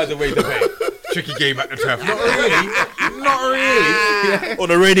still finds a way to play. Tricky game at the turf. Not really. Not really. Yeah. On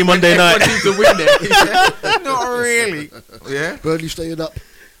a rainy Monday night. Needs to win there. Yeah. Not really. Yeah. Burnley staying up.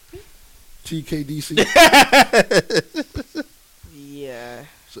 TKDC. Yeah.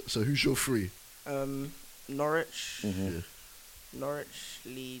 So who's your three? Norwich. Mm-hmm. Norwich,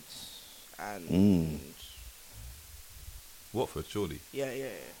 Leeds, and Watford, surely. yeah.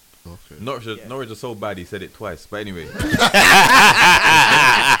 Okay. Norwich are so bad he said it twice. But anyway.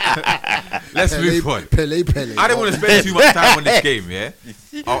 Let's move on. Pele. I don't want to spend too much time on this game, yeah?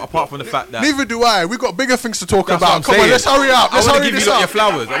 Apart from the fact that... Neither do I. We've got bigger things to talk That's about. what I'm Come on, saying. let's hurry up. Let's I want hurry to give this you your up.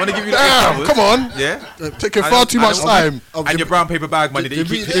 flowers. I want to give you your Damn, flowers. come on. Yeah? Taking far too much time. And your brown paper bag money that you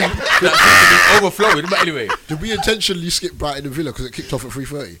keep that seems to be overflowing. But anyway. Did we intentionally skip Brighton and Villa because it kicked off at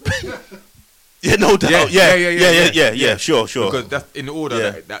 3:30? Yeah, no doubt. Yeah. Sure. Because that's in the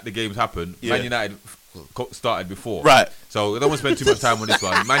order that the games happened. Yeah. Man United started before. Right. So I don't want to spend too much time on this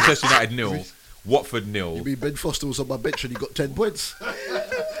one. Manchester United 0, Watford 0. You mean Ben Foster was on my bench and he got 10 points?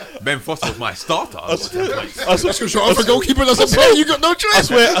 Ben Foster was my starter. That's because you're a goalkeeper doesn't play. You got no choice.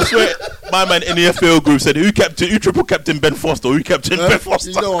 I swear, my man in the FPL group said, who triple captain Ben Foster? Who captain Ben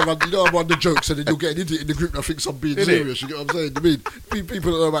Foster? You know I'm on the jokes, and then you'll get an idiot in the group that thinks I'm being serious. You get what I'm saying? I mean,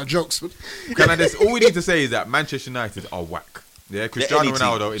 people don't know about jokes. All we need to say is that Manchester United are whack. Yeah, Cristiano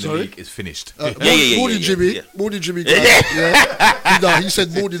Ronaldo in the league is finished. Morning, Jimmy. Morning, Jimmy. Yeah. No, he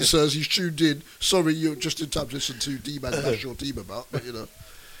said, morning, sirs. He's tuned in. Sorry, you're just in time to listen to D-Man bash your team about, but you know.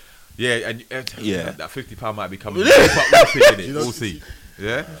 Yeah, and that £50 might be coming. We'll see.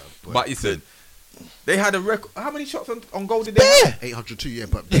 Yeah? But listen, they had a record. How many shots on goal did they have? 802, yeah,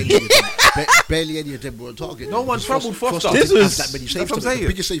 but barely any of them were on target. No one troubled Foster. This was that many saves. The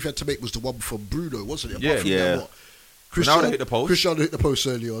biggest save he had to make was the one from Bruno, wasn't it? Yeah. Cristiano hit the post. Cristiano hit the post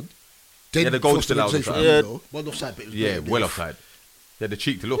early on. Then the goal still out. One offside, but it was well offside. They had the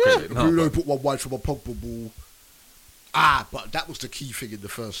cheek to look at it. Bruno put one wide from a Pogba ball. But that was the key thing in the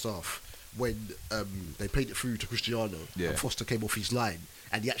first half when they played it through to Cristiano and Foster came off his line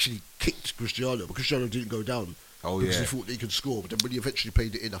and he actually kicked Cristiano, but Cristiano didn't go down because he thought that he could score. But then when he eventually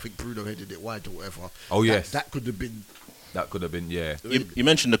played it in, I think Bruno headed it wide or whatever. Oh yes, that could have been. That could have been You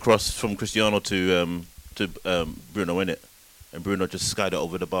mentioned the cross from Cristiano to Bruno, innit? And Bruno just skied it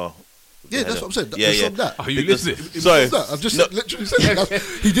over the bar. Yeah, that's what I'm saying. From that. Are you listening? Sorry, I've just literally said that.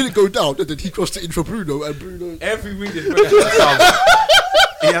 He didn't go down, and then he crossed it in for Bruno, and Bruno. Every week he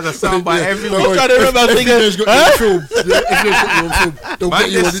has a soundbite every week. I'm trying to remember. FBJ's got you on film. FBJ's got you on film. They'll get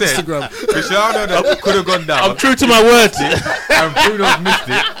you on Instagram. Cristiano could have gone down. I'm true to my word. And Bruno's missed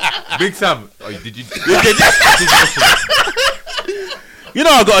it. Big Sam, did you? You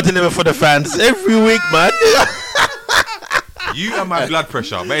know I got to deliver for the fans every week, man. You and my blood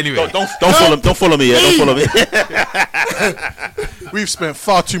pressure, but anyway, don't follow me yet. Don't follow me. We've spent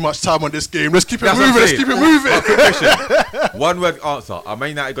far too much time on this game. Let's keep it moving. Quick question. One word answer. Are Man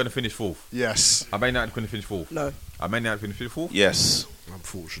United going to finish fourth? Yes. Are Man United going to finish fourth? No. Are Man United going to finish fourth? Yes.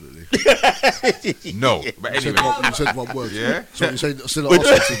 Unfortunately. No. But anyway, you said one word. Yeah. So you saying still an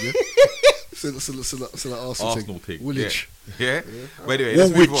Arsenal thing, yeah? Arsenal thing. Woolwich. Yeah. But anyway,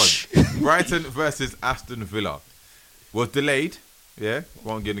 let's move on. Brighton versus Aston Villa was delayed. Yeah,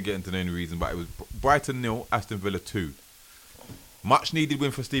 won't get into any reason, but it was Brighton 0, Aston Villa 2. Much needed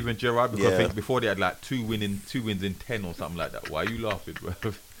win for Steven Gerrard because I think before they had like two wins in 10 or something like that. Why are you laughing, bro?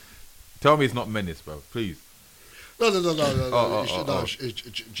 Tell me it's not menace, bro. Please. No.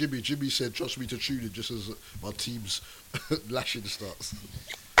 Jimmy said, trust me to tune in just as my team's lashing starts.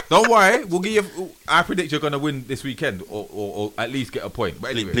 Don't worry, we'll give you. I predict you're gonna win this weekend, or at least get a point.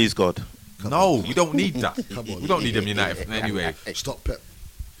 But anyway, please God. We don't need that. We don't need them United anyway. Stop Pep.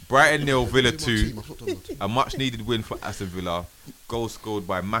 Brighton 0, Villa 2. A much needed win for Aston Villa. Goal scored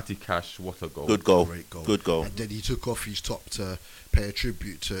by Matty Cash. What a goal! Good goal. Great goal. Good goal. And then he took off his top to pay a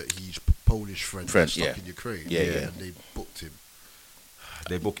tribute to his Polish friend stuck in Ukraine. Yeah. And they booked him.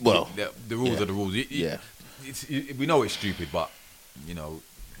 They booked. Well, the rules are the rules. We know it's stupid, but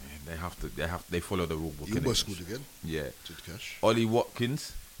they follow the rule book. He almost scored again. Yeah. Cash. Ollie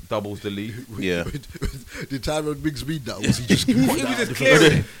Watkins doubles the lead. Did Tyrone Mings mean that? Or was he just? He was just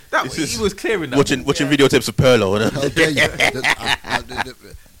clearing. He was clearing that. Watching videotapes of Perlo. How dare you?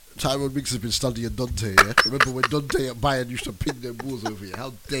 Tyrone Mings has been studying Dante. Yeah? Remember when Dante at Bayern used to ping them balls over here?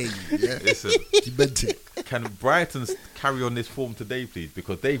 How dare you? Yeah. Listen, he meant it. Can Brighton carry on this form today, please?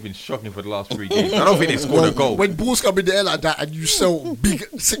 Because they've been shocking for the last 3 games. I don't think they scored a goal. When balls come in the air like that and you sell big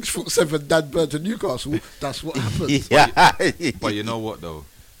 6'7" Dan Burn to Newcastle, that's what happens. But you know what though?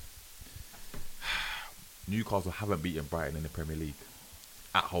 Newcastle haven't beaten Brighton in the Premier League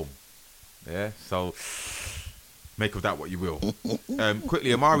at home. Yeah, so make of that what you will.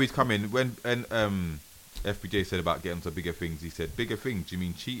 Quickly, Amari's coming. When FBJ said about getting to bigger things, he said, bigger things, do you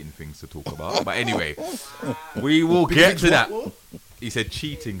mean cheating things to talk about? But anyway, we will get to that. He said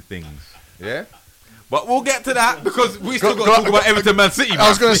cheating things. Yeah? But we'll get to that because we still got to talk about Everton Man City. I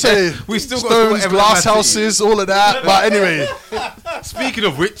was going to say, we still got to Stones, talk about glass houses, all of that. But anyway. Speaking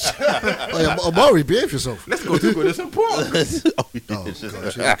of which, Amari, behave yourself. Let's go to the support.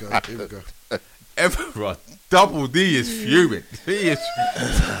 Here we go. Everton, Double D is fuming. He is.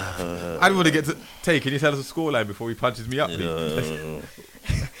 I don't want to get to Tay. Can you tell us a scoreline before he punches me up, please?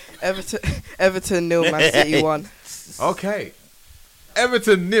 Everton 0, Man City 1. Okay.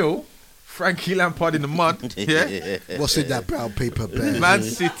 Everton 0. Frankie Lampard in the mud. Yeah. What's in that brown paper bag? Man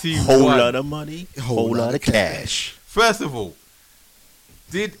City whole 1. lot of money, whole lot of cash. First of all,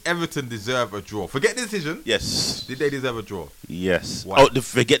 did Everton deserve a draw? Forget the decision. Yes. Did they deserve a draw? Yes. Why?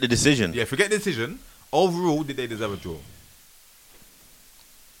 Forget the decision. Yeah, forget the decision. Overall, did they deserve a draw?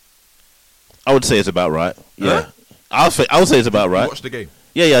 I would say it's about right. Yeah. Huh? I would say it's about right. You watched the game?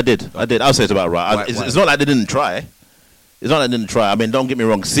 Yeah, I did. I did. I'll say it's about right. Why? It's not like they didn't try. It's not like they didn't try. I mean, don't get me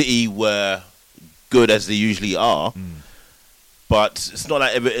wrong. City were good as they usually are, but it's not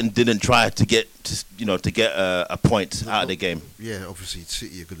like Everton didn't try to get a point out of the game. Yeah, obviously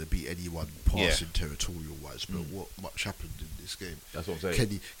City are going to beat anyone passing territorial wise, but what much happened in this game? That's what I'm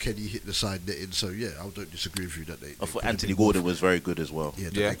saying. Kenny hit the side netting, so yeah, I don't disagree with you that they. I thought Anthony Gordon was very good as well. Yeah,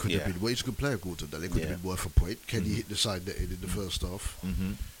 they could have been. Well, he's a good player, Gordon. That they could have been worth a point. Kenny hit the side netting in the first half.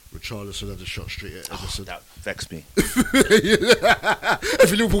 Richarlison had a shot straight at Ederson. That vexed me.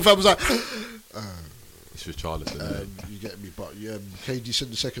 Every Liverpool fan was like, it's Richarlison. You get me? But KD said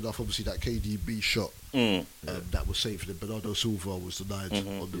in the second half, obviously that KDB shot that was saved for them. Bernardo Silva was denied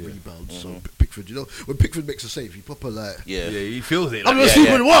on the rebound. So Pickford, when Pickford makes a save, he proper like he feels it. I'm not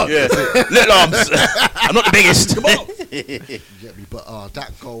stupid one. Little arms. I'm not the biggest. Come on. You get me? But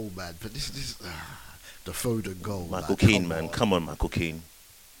that goal, man. But this the Foden goal. Michael Keane, man. Come on, Michael Keane.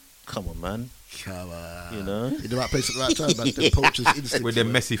 Come on, man. Come on. You know? In the right place at the right time, man. Them poachers instinct. With their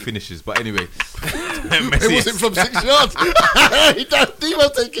messy finishes. But anyway. It wasn't from 6 yards. He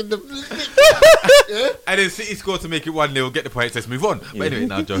was taking the... And then City scored to make it 1-0, get the points, let's move on. But anyway,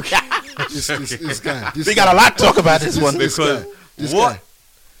 now joking. This guy. We got a lot to talk about this one. Because what?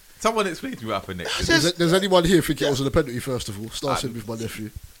 Someone explain to me what happened next. Does anyone here think it wasn't a penalty, first of all? Starting with my nephew.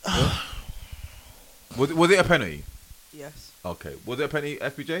 Was it a penalty? Yes. Okay. Was it a penalty,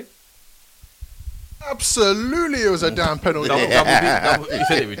 FBJ? Absolutely, it was a damn penalty. Double D. You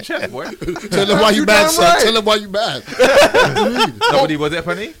said it with chest, boy. Tell them why you mad, son. Right. Tell them why you mad. Double D, was it a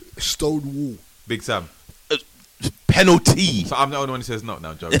penalty? Stone wall. Big Sam. Penalty. So I'm the only one who says no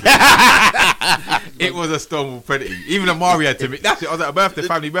now, joking. It was a Stonewall penalty. Even Amari had to admit. That's it. I was at a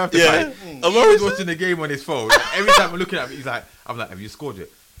family birthday party. Amari was watching the game on his phone. Every time I'm looking at him, I'm like, have you scored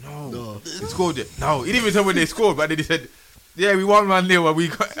it? No. He scored it. No. He didn't even tell when they scored, but then he said, yeah, we won 1-0 and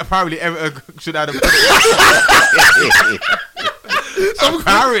we apparently should have.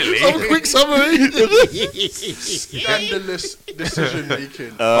 Apparently. Some quick summary. Scandalous decision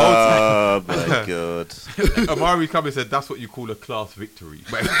making. Oh my god. Amari Cummings said that's what you call a class victory.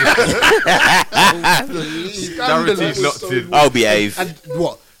 Scandalous. Locked in. I'll behave. And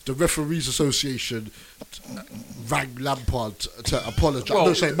what? The Referees Association rang Lampard to apologise. Well,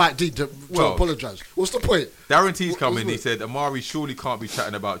 no, sorry, Mike Dean to apologise. What's the point? Darren T's coming. He said Amari surely can't be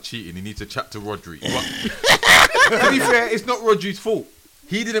chatting about cheating. He needs to chat to Rodri. But to be fair, it's not Rodri's fault.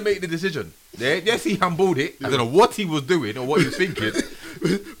 He didn't make the decision. Yes, he handballed it. I don't know what he was doing or what he was thinking.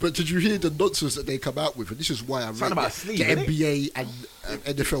 But did you hear the nonsense that they come out with? And this is why I rate about the sleep, NBA and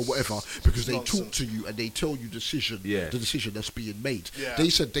NFL, whatever, because they talk to you and they tell you the decision that's being made. Yeah. They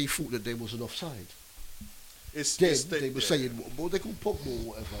said they thought that there was an offside. They were saying what they call pop or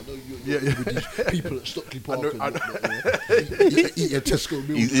whatever. I know you're with these people at Stockley Park and whatnot. Eat a Tesco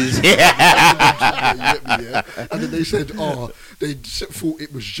milk. And then they said, they thought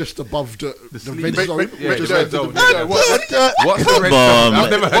it was just above the red zone. Yeah, the red zone. What's the red zone? I've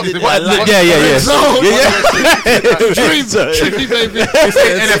never heard it. Tricky, baby. It's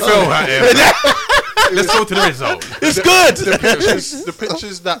NFL right here. Let's go to the red zone. It's good. The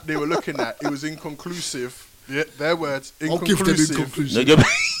pictures that they were looking at, it was inconclusive. Yeah, their words, I'll give them inconclusive.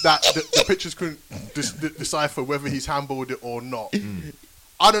 That the pictures couldn't decipher whether he's handballed it or not.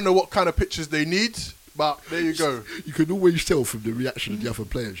 I don't know what kind of pictures they need, but there you go. You can always tell from the reaction of the other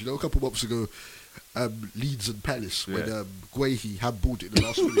players. You know, a couple of months ago, Leeds and Palace, when Guehi handballed it in the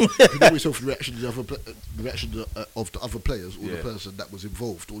last minute, you can always tell from the reaction of the other players or the person that was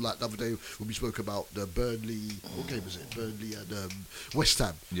involved. Or like the other day when we spoke about the Burnley, what game was it? Burnley and West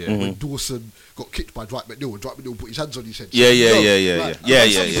Ham. Yeah. When Dawson got kicked by Dwight McNeil and Dwight McNeil put his hands on his head.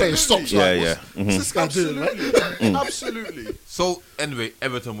 Stops. What's this guy doing, right? Absolutely. So anyway,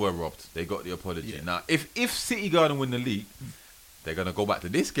 Everton were robbed. They got the apology. Yeah. Now, if City go and win the league, they're gonna go back to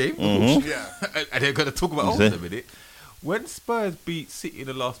this game, and they're gonna talk about in a minute. When Spurs beat City in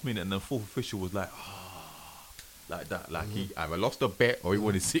the last minute, and the fourth official was like, like that, like he either lost a bet or he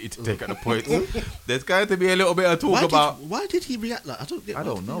wanted City to take out the points. There's going to be a little bit of talk about why did he react like? I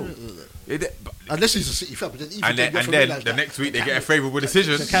don't know. Unless he's a City fan, but then then the next week they get a favourable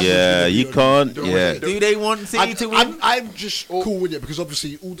decision. Yeah, you can't. Yeah. Do they want City to win? I'm just cool with it because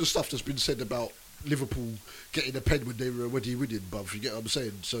obviously all the stuff that's been said about Liverpool getting a pen when they were already winning, bruv. You get what I'm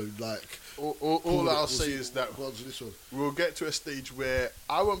saying? So like, all I'll say is that we'll get to a stage where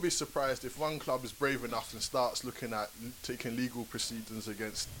I won't be surprised if one club is brave enough and starts looking at taking legal proceedings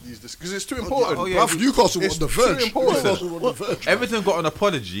against these, because it's too important. Bruv, Newcastle on the verge. Too important. Everton got an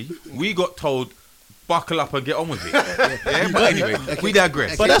apology. We got told, buckle up and get on with it. But anyway, we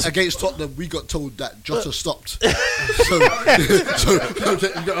digress. But that's against Tottenham. We got told that Jota stopped. so you know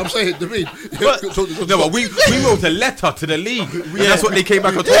what I'm saying, but we wrote a letter to the league. And that's what they came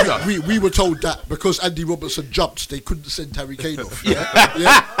back and told us. We were told that because Andy Robertson jumped, they couldn't send Harry Kane off.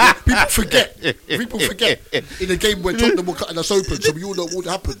 People forget. In a game where Tottenham were cutting us open, so we all know what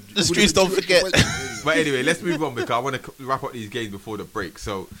happened. The streets don't forget. But anyway, let's move on because I want to wrap up these games before the break.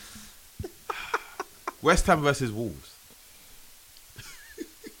 So, West Ham versus Wolves.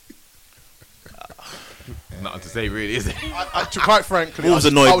 Nothing to say, really, is it? Quite frankly, Wolves I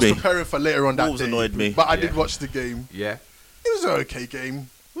annoyed was me. preparing for later on that Wolves day, annoyed me. But I did watch the game. Yeah. It was an okay game.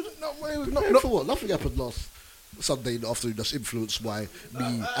 For what? Nothing happened last Sunday afternoon that's influenced by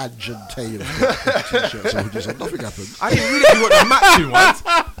me, Ange and Tay and t-shirts and hoodies. Nothing happened. I didn't really what the matching was.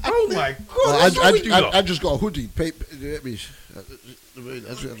 Oh my God. I just got a hoodie.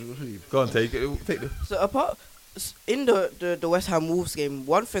 Go on, take it. So apart in the West Ham Wolves game,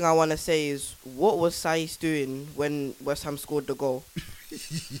 one thing I want to say is, what was Saiss doing when West Ham scored the goal?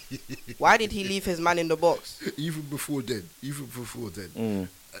 Why did he leave his man in the box? Even before then.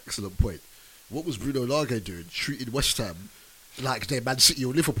 Excellent point. What was Bruno Lage doing? Treating West Ham like they're Man City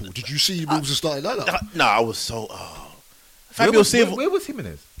or Liverpool. Did you see Wolves starting like that? No, I was so. Fabio Silva. Where was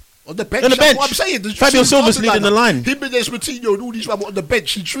Jimenez? On the bench. On the bench. What I'm saying. Fabio Silva's leading the line. Jimenez, Moutinho and all these men were on the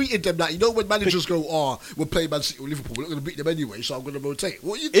bench. He treated them like, you know when managers go, we're playing Man City or Liverpool, we're not going to beat them anyway, so I'm going to rotate.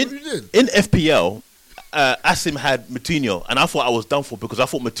 What are you doing? In FPL, Asim had Moutinho, and I thought I was done for because I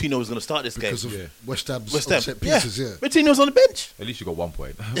thought Moutinho was going to start this game. Because of West Ham's set pieces, Moutinho's on the bench. At least you got 1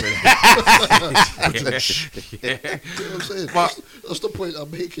 point. You know what I'm saying? That's the point I'm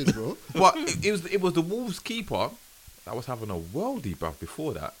making, bro. But it was the Wolves keeper that was having a worldie, bruv,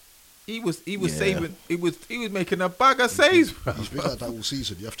 before that. He was saving. He was making a bag of saves, bruv. He's been like that all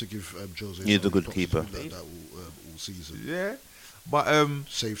season. You have to give Jose. He's a good keeper. He's been like that all season. Yeah, but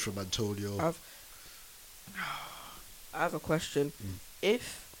saved from Antonio. I have a question.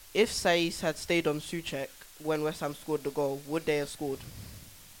 If Saiss had stayed on Souček, when West Ham scored the goal, would they have scored?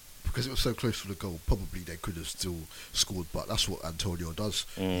 Because it was so close to the goal, probably they could have still scored. But that's what Antonio does.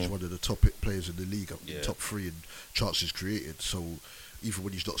 He's one of the top players in the league, top 3 in chances created. So even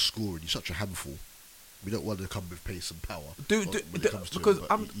when he's not scoring, he's such a handful. We don't want to come with pace and power. Because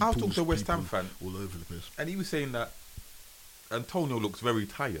I was talking to a West Ham fan all over the place, and he was saying that Antonio looks very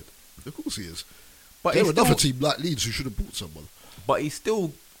tired. Of course he is. But they're another team like Leeds who should have bought someone. But he's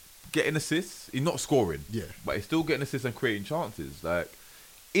still getting assists. He's not scoring. Yeah. But he's still getting assists and creating chances. Like,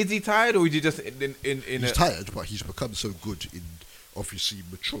 is he tired or is he just in He's tired, but he's become so good in obviously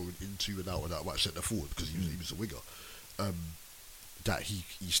maturing into and out right centre forward because he was a winger. That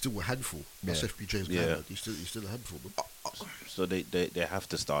he's still a handful. That's FBJ's guy. He's still a handful. So they have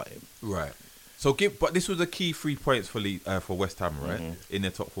to start him. Right. So but this was a key 3 points for West Ham, right? In their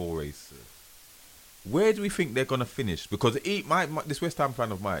top 4 race. Where do we think they're gonna finish? Because this West Ham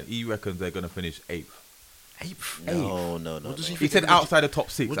fan of mine, he reckons they're gonna finish 8th. 8th? No. He said outside the top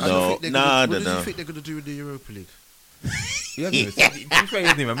 6. What does he think they're gonna do in the Europa League? He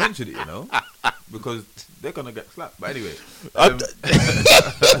hasn't even mentioned it, you know, because they're gonna get slapped. But anyway,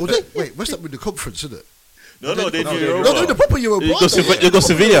 wait, West Ham in the conference, isn't it? No, they do Europa. No, the proper Europa. You got Sevilla. You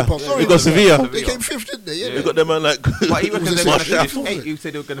got Sevilla. They came 5th, didn't they? Yeah. You got them man like. But he reckons they're gonna finish 8th. You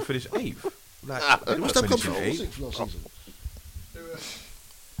said they were gonna finish 8th. Like, West Ham come from 6th last season.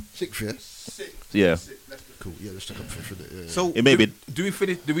 6th, yeah. 6th. Yeah. Cool. Yeah, let's take up 5th, isn't it? Yeah. So it may be. Do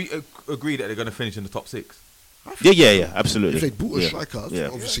we agree that they're gonna finish in the top 6? Yeah, absolutely. If they bought a striker,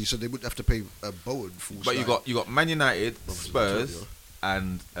 obviously, so they wouldn't have to pay Bowen full. But you got Man United, Spurs,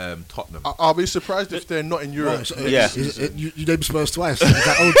 and Tottenham. I'll be surprised if they're not in Europe. Right, so you named Spurs twice. Is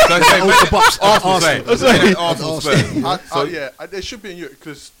that Arsenal. They should be in Europe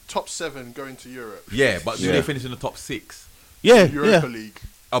because top 7 going to Europe. Yeah, but do they finish in the top 6? Yeah, Europa League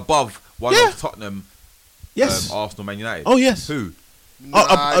above one of Tottenham. Yes. Arsenal, Man United. Oh yes. Who?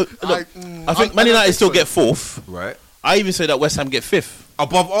 I think Man United still get 4th. Right. I even say that West Ham get 5th.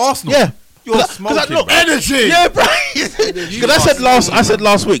 Above Arsenal. Yeah. You're smoking, bro. Energy. Yeah, bro. Because I said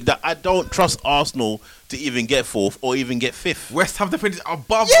last week that I don't trust Arsenal to even get 4th or even get 5th. West Ham to finish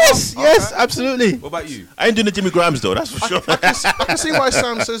above. Yes, Arsenal. yes, absolutely. What about you? I ain't doing the Jimmy Grahams though. That's for sure. I can see why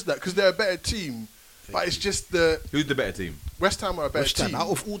Sam says that because they're a better team. But it's just who's the better team? West Ham are a better team. Out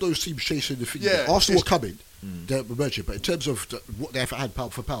of all those teams chasing the thing, Arsenal are coming. They're emerging, but in terms of what they've had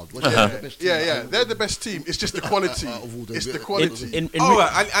pound for pound, they're the best team. It's just the quality. It's the quality.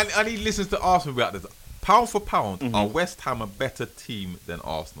 I need listeners to Arsenal about this. Pound for pound, are West Ham a better team than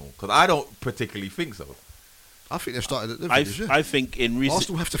Arsenal? Because I don't particularly think so. I think they've started at the finish. I think in recent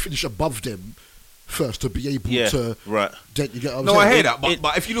Arsenal have to finish above them first to be able to. Right. Then you get. No, I hear that,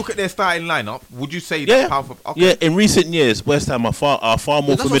 but if you look at their starting lineup, would you say that pound for? Okay. Yeah, in recent years, West Ham are far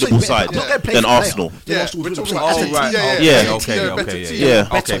more formidable side than Arsenal. Yeah,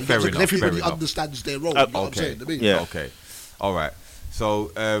 Okay, fair enough. Everybody understands their role. Okay, all right.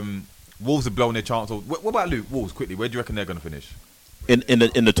 So Wolves have blown their chance. What about Luke? Wolves, quickly. Where do you reckon they're going to finish? In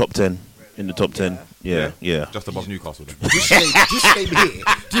the top 10. In the top 10. Yeah. Just above Newcastle then.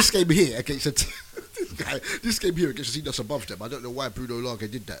 This game here against this game here against the team that's above them. I don't know why Bruno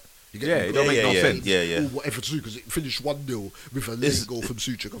Lage did that. It don't make no sense. Or whatever to do because it finished 1-0 with a late goal from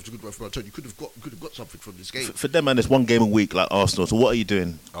Suchek after good work from Antonio. You could have got something from this game. For them, man, it's one game a week like Arsenal. So what are you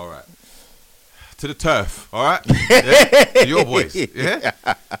doing? All right. To the turf, all right? To your boys, yeah?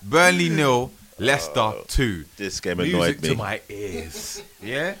 Burnley 0, Leicester 2. This game annoyed me. Music to my ears,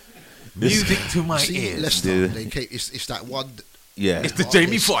 yeah? Music to my ears. Leicester, it's that one... Yeah. It's the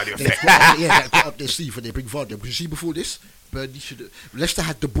Jamie Vardy effect. That got up their sleeve when they bring Vardy. Because you see before this, Leicester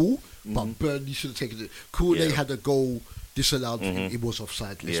had the ball, but Burnley should have taken it. Cornet had a goal disallowed. It was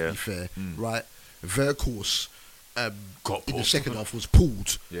offside, let's be fair, right? Vercourse in the second half was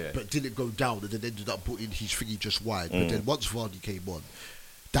pulled, but didn't go down and then ended up putting his thingy just wide. But then once Vardy came on,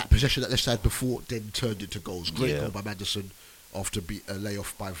 that possession that Leicester had before then turned into goals. Great goal by Maddison after a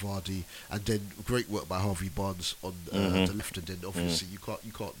layoff by Vardy, and then great work by Harvey Barnes on the left. And then obviously you can't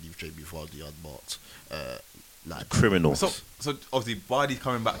leave Jamie Vardy unmarked. Like criminal. So obviously Vardy's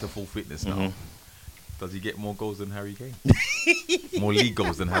coming back to full fitness now. Does he get more goals than Harry Kane? More league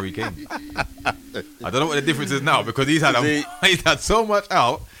goals than Harry Kane? I don't know what the difference is now because he's had so much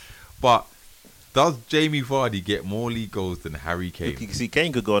out. But does Jamie Vardy get more league goals than Harry Kane? You see,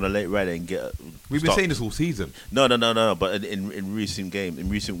 Kane could go on a late ride and get. We've been saying this all season. No. But in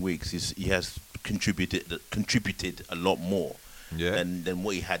recent weeks, he has contributed a lot more than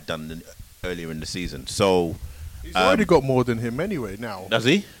what he had done earlier in the season. So He's already got more than him anyway now. Does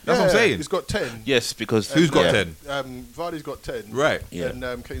he? That's what I'm saying. He's got 10. Yes, because Who's got 10? Vardy's got 10. Right. Yeah.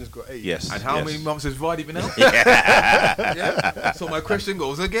 And Kane's got 8. Yes. And how many months has Vardy been out? Yeah. So my question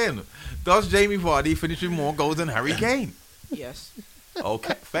goes again. Does Jamie Vardy finish with more goals than Harry Kane? Yes.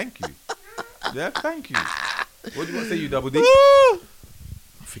 Okay, thank you. Yeah, thank you. What do you want to say, you Double D? I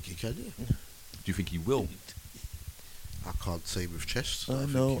think he can, yeah. Do you think he will? I can't say with chest. I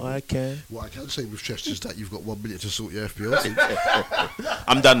know I can. What I can say with chest is that you've got 1 minute to sort your FPL team.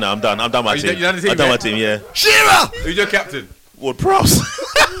 I'm done now. I'm done my team. you done the team, I'm done my yeah? team, yeah. Shearer! Who's your captain? Ward-Prowse.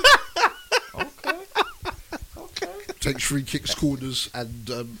 Takes free kicks, corners, and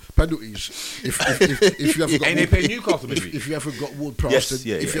penalties. If you haven't got Ain't they playing Newcastle, maybe? if you haven't got Ward-Prowse, Yes, then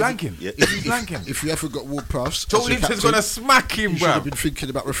yeah, if yeah. you haven't- Blank him. Yeah. if you haven't got Ward-Prowse, Joe as your Linton's captain, going to smack him, you should bro. have been thinking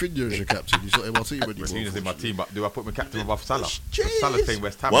about Rafinha as your captain. He's not in my team anymore. Rafinha's in my team, but do I put my captain above Salah? Jeez. Salah's playing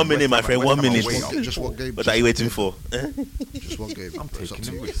West Ham. 1 minute, my West Ham- friend, West 1 Ham are minute. way up. Just one game. What are you waiting for? Just one game. I'm It's up taking to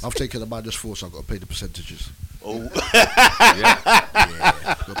the you. risk. I've taken a -4, so I've got to pay the percentages. Oh. Yeah.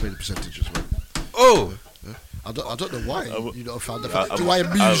 I've got to pay the percentages, man. Oh! I don't know why you not found that. I'm- Do I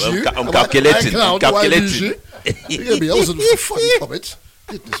amuse you? I'm Am I- calculating, am I I'm clown? Do I amuse calculating. you? You get me? That wasn't a funny comment.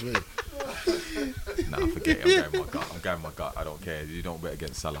 Goodness me. Nah, forget it. I'm going my gut. I don't care. You don't bet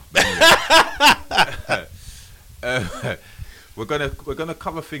against Salah. But anyway. We're gonna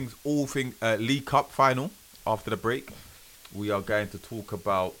cover all things League Cup final after the break. We are going to talk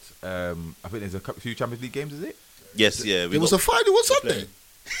about. I think there's a few Champions League games. Is it? Yes, yeah. There was a final on Sunday.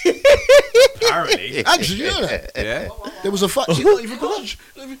 Apparently. Actually, you know that. Yeah. There was a final. Not even college.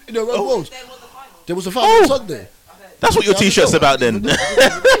 In the round world. There was a final on Sunday. That's what your T-shirt's about then.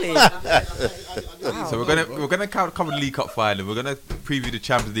 So we're gonna cover the League Cup final. We're gonna preview the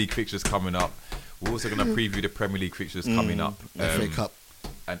Champions League fixtures coming up. We're also gonna preview the Premier League fixtures coming up. FA Cup.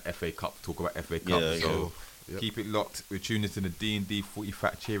 And FA Cup. Talk about FA Cup. Yeah, So yeah. keep it locked. We're tuning into the D&D 40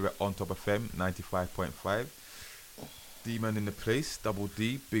 Fact here on Top FM 95.5. D-Man in the place, Double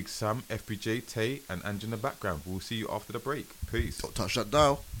D, Big Sam, FBJ Tae, and Ange in the background. We'll see you after the break. Peace. Don't touch that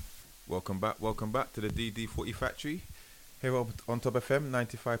dial. Welcome back to the DD40 Factory here on Top FM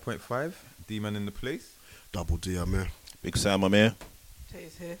 95.5. D-Man in the place. Double D, I'm here. Big Sam, I'm here.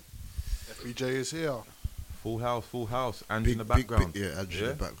 Tae's here. FBJ is here. Full house. Ange in the background. Yeah, Ange in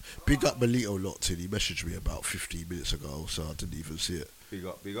the back. Big up Melito locked in. He messaged me about 15 minutes ago, so I didn't even see it. Big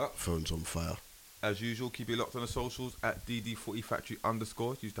up. Phone's on fire. As usual, keep it locked on the socials at DD40Factory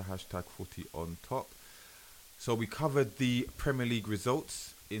 _. Use the hashtag 40 on top. So we covered the Premier League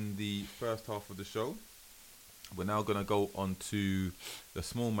results in the first half of the show. We're now going to go on to the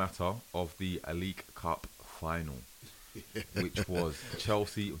small matter of the League Cup final, which was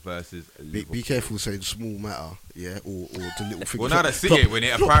Chelsea versus Liverpool. Be careful saying small matter, yeah, or the little thing. Well, now that's it, when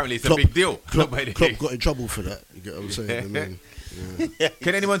it apparently it's a big deal. Klopp got in trouble for that. You get what I'm saying? I mean, yeah.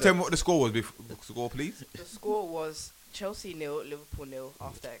 Can anyone tell me what the score was? Score, please. The score was Chelsea 0, Liverpool 0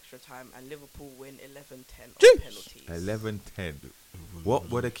 after extra time, and Liverpool win 11-10 on penalties. 11-10. What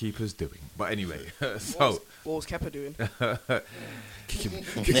were the keepers doing? But anyway, so What was Kepa doing?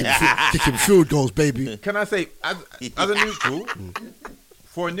 Kicking field goals, baby. can I say, as a neutral,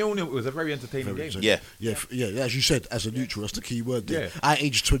 for a 0-0, it was a very entertaining game. Yeah. Yeah. As you said, as a neutral, that's the key word there. Yeah. I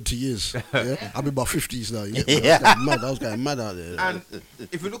aged 20 years. Yeah? I'm in my 50s now. You get me? Yeah. I was going mad out there. And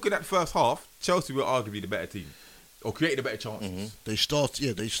if you're looking at the first half, Chelsea were arguably the better team, or created the better chances. They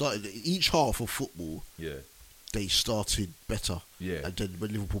started each half of football. Yeah. They started better. Yeah. And then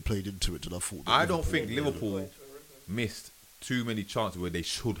when Liverpool played into it, then I thought. I don't think Liverpool missed too many chances where they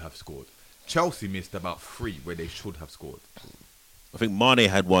should have scored. Chelsea missed about 3 where they should have scored. I think Mane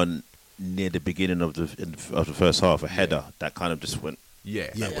had one near the beginning of the first half, a header that kind of just went. Yeah.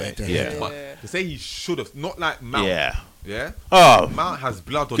 Yeah. But to say he should have, not like Mount. Yeah. Yeah. Oh, Mount has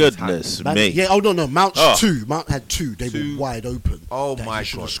blood on goodness his Man, me. yeah, no. Mount's Oh. 2. Mount had 2. They Two. were wide open. Oh that my he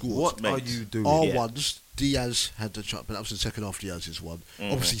should have God. scored. What Mate. are you doing? Our Yeah. ones, Diaz had the chance, but that was the second half. Diaz's one.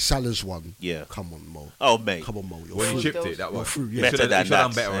 Obviously, Salah's one. Yeah. Come on, Mo. Oh, mate. Come on, Mo. You're When he through. chipped it, that You're one. through, He yeah. should Better have than done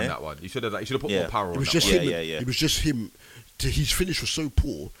that, better on eh? that one. He should have put Yeah. more power on It was that just one. him. Yeah. It was just him. His finish was so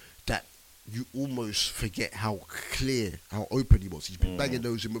poor that you almost forget how clear, how open he was. He's been banging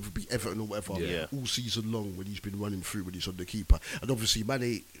those in, whether it be Everton or whatever, Yeah. all season long when he's been running through when he's on the keeper. And obviously,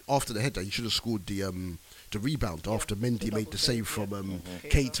 Mane, after the header, he should have scored the rebound after Mendy made the save from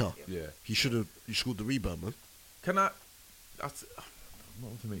Keita. Yeah. He scored the rebound, man. Can I? I'm not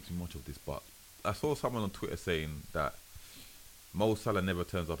want to make too much of this, but I saw someone on Twitter saying that Mo Salah never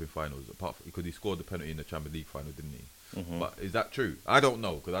turns up in finals, apart from because he scored the penalty in the Champions League final, didn't he? But is that true? I don't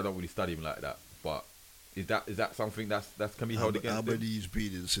know because I don't really study him like that. But is that something that can be held against How him? many he's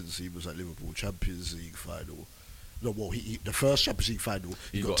been in since he was at Liverpool Champions League final? No, well, the first Champions League final,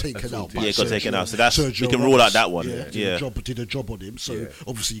 he got taken out. Yeah, got taken out. So that's Sergio we can rule out Ramos, that one. Did a job on him. So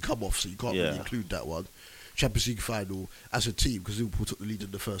obviously you come off, so you can't really include that one. Champions League final as a team, because Liverpool took the lead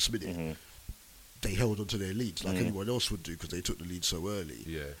in the first minute. They held on to their leads like anyone else would do because they took the lead so early.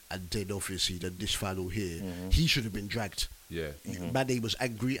 Yeah. And then obviously, this final here, he should have been dragged. Yeah. Mane was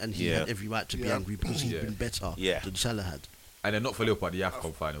angry, and he had every right to be angry because he'd been better than Salah had. And then not for Liverpool, the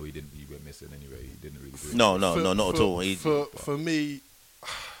AFCON final, he went missing anyway. He didn't really do it. No, not at all. For me,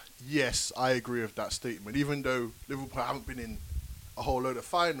 yes, I agree with that statement. Even though Liverpool haven't been in a whole load of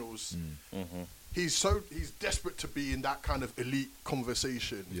finals, he's desperate to be in that kind of elite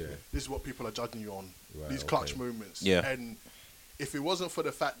conversation. Yeah. This is what people are judging you on. Right, these clutch moments. Yeah. And if it wasn't for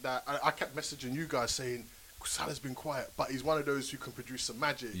the fact that I kept messaging you guys saying Salah's been quiet, but he's one of those who can produce some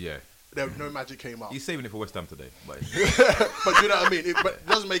magic. Yeah. No magic came out. He's saving it for West Ham today. But you know what I mean? It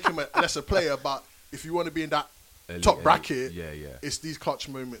doesn't make him a lesser player, but if you want to be in that top bracket, it's these clutch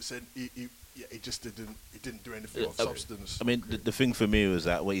moments, and it just didn't do anything of substance. I mean, the thing for me was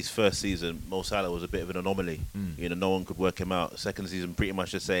that his first season, Mo Salah was a bit of an anomaly. You know, no one could work him out. Second season, pretty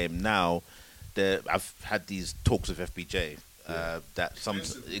much the same. Now, I've had these talks with FBJ that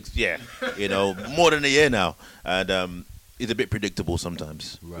you know, more than a year now, and he's a bit predictable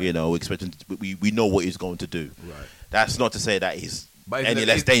sometimes. Right. You know, we know what he's going to do. Right. That's not to say that he's any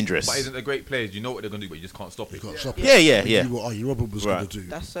less dangerous. But isn't a great player? You know what they're going to do, but you just can't stop it. Yeah. Robin was going to do.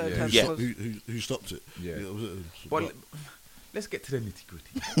 That's who stopped it? Yeah. But let's get to the nitty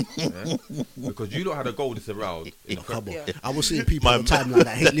gritty. Because you lot had a goal this around. Come on. I was seeing people on the timeline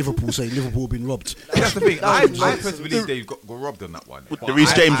that hate Liverpool saying Liverpool been robbed. That's the thing. I personally believe they got robbed on that one. The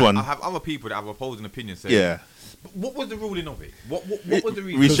Reece James one. I have other people that have opposing opinions saying. What was the ruling of it? What was the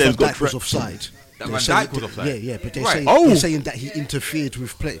reason? Reece James was offside. Van Dijk was offside. Yeah, but they're saying that he interfered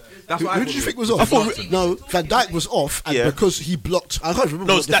with play. Who did you think was off? No, Van Dijk was off, and because he blocked. I can't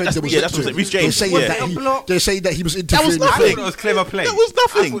remember what defender was. That's what Reece James. They're saying that he was interfering. That was nothing. That was clever play. That was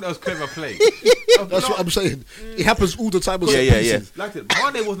nothing. I thought that was clever play. That's what I'm saying. It happens all the time. Like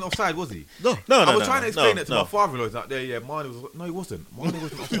Mane wasn't offside, was he? No. I was trying to explain it to my father-in-law. He's like, yeah, Mane was. No, he wasn't. Mane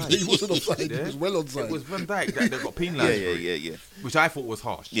wasn't offside. He wasn't offside. He was well offside. It was Van Dijk that got penalised. Yeah. Which I thought was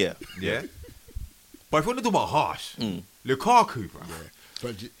harsh. Yeah. But if you want to talk about harsh, Lukaku, bro.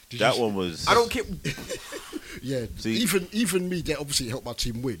 But that one was. I don't care. Yeah, even me, they obviously helped my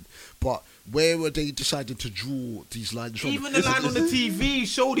team win. But where were they decided to draw these lines from? Even the line on the TV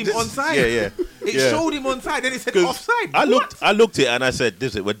showed him onside. It showed him onside, then it said offside. I looked at it and I said,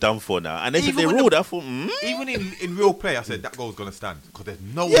 "This is we're done for now." And they said they ruled. I thought, even in real play, I said that goal's gonna stand because there's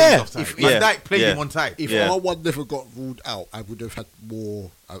no way he's offside. Van Dijk played him onside. If R1 never got ruled out, I would have had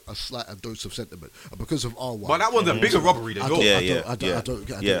more a slight dose of sentiment because of R1. But that was a bigger robbery than yours. I don't.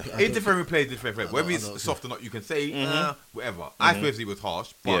 Interfering play, different play. Whether it's soft or not, you can say whatever. I feel it was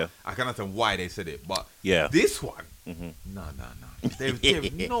harsh, but I can understand why they said it. But this one, no.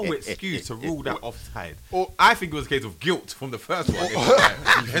 There's no excuse to rule that offside. I think it was a case of guilt from the first one.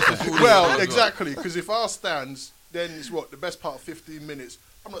 Well, exactly, because if our stands, then it's the best part of 15 minutes.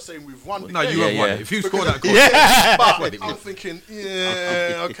 I'm not saying we've won. No, you have won. If you score that goal, but I'm thinking,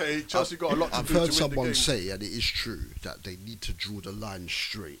 okay, Chelsea got a lot to do. I've heard someone say, and it is true, that they need to draw the line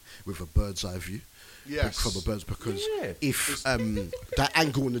straight with a bird's eye view. Yes. From a bird's, because if that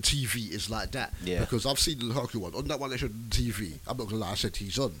angle on the TV is like that, because I've seen the Lukaku one on that one they showed on the TV. I'm not gonna lie, I said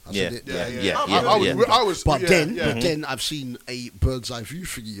he's on. I said it. I was. But then I've seen a bird's eye view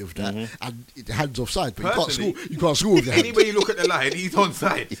thingy of that, and it hands offside. But you can't score with that. Anyway, you look at the line, he's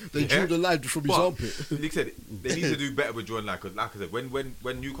onside. They drew the line from his armpit. Like I said, they need to do better with drawing line. Because, like I said,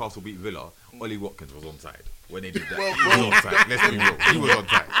 when Newcastle beat Villa, Ollie Watkins was onside. When they did that, he was onside. Let's be real, he was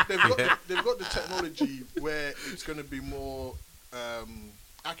onside. They've got the technology where it's going to be more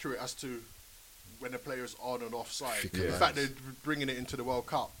accurate as to when the players are on and offside. In fact, they're bringing it into the World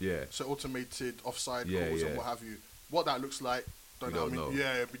Cup. Yeah. So automated offside calls and what have you. What that looks like, don't know.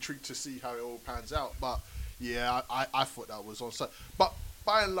 Yeah, it'd be tricky to see how it all pans out. But I thought that was onside. But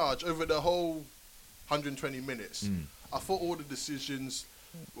by and large, over the whole 120 minutes, I thought all the decisions.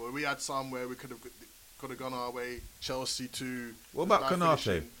 Well, we had some where we could have gone our way. Chelsea too. What about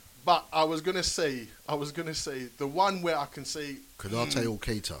Konate? But I was gonna say the one where I can say Konate or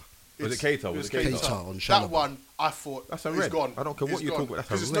Keita. Was it Keita? Was it Keita on Shalaba? That one I thought that's a red. Gone. I don't care what you talk about.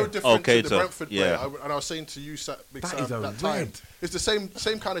 Because it's no different to the Brentford player. And I was saying to you, Big Sam, that time, it's the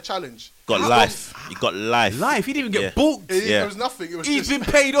same kind of challenge. Got life. You got life. Life. He didn't even get booked. It was nothing. It was. He's been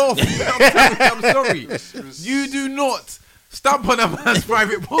paid off. I'm sorry. You do not stamp on a man's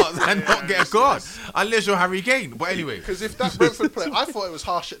private parts and not get a card unless you're Harry Kane. But anyway, because if that Brentford player, I thought it was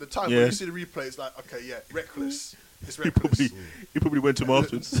harsh at the time. When you see the replay, it's like, okay, reckless. It's He reckless. probably went to him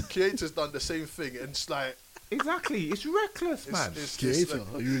afterwards. Keita's done the same thing, and it's like Exactly, it's reckless, man.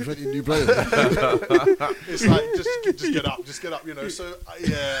 Keita, are you inventing new players? it's like just get up, you know. So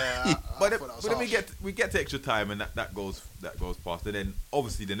yeah, But then we get to extra time, and that goes past. And then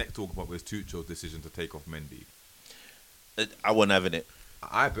obviously the next talk about was Tuchel's decision to take off Mendy. I wasn't having it.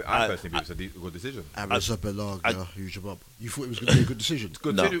 I personally believe it's a good decision. Arrizabalaga, huge up. You thought it was going to be a good decision?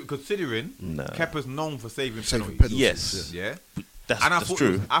 Considering Kepa's known for saving penalties. Yes. Yeah. That's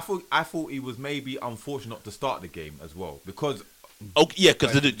true. I thought he was maybe unfortunate not to start the game as well because. Oh yeah,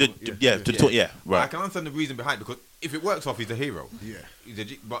 because right. I can understand the reason behind it because if it works off, he's a hero. Yeah.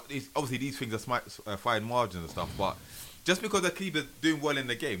 But obviously these things are fine margins and stuff. But just because the keeper's doing well in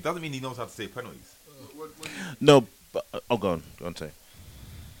the game doesn't mean he knows how to save penalties. No, but go on, Tay.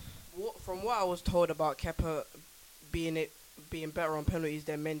 From what I was told about Kepa being better on penalties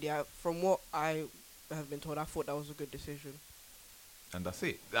than Mendy, from what I have been told, I thought that was a good decision. And that's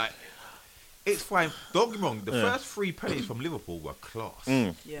it. Like, it's fine. Don't get me wrong. The first 3 penalties from Liverpool were class.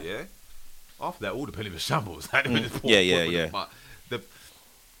 Yeah. After that, all the penalties were shambles. But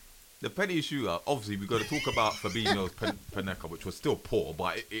the penalty shooter, obviously, we've got to talk about Fabinho's Panenka, which was still poor,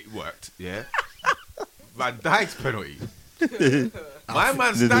 but it worked. Yeah. Van Dijk's penalty. My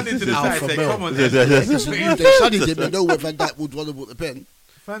man standing to the side saying, "Come on, they didn't know where Van Dijk would want to put the pen."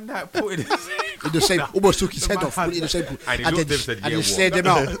 Van Dijk put it in the same, almost took his head off, put it in the same, and then stared him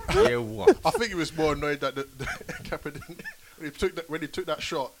out. I think he was more annoyed that the Kepa didn't. When he took that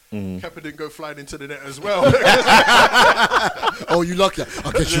shot, Kepa didn't go flying into the net as well. Oh, you lucky!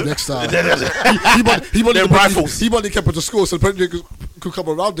 I'll get you next time. He wanted Kepa to score, so the could come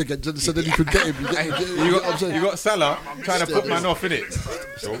around again, so then you could get him. You got Salah trying to put man off in it.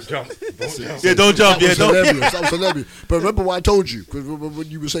 Don't jump. Yeah, don't jump. That was hilarious. But remember what I told you? Because when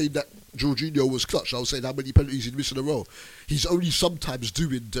you were saying that Jorginho was clutch, I was saying how many penalties he'd missed in a row. He's only sometimes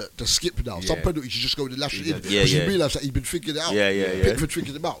doing the skip now. Some penalties you just go and lash it in. Because you realise that he'd been figuring it out. Pickford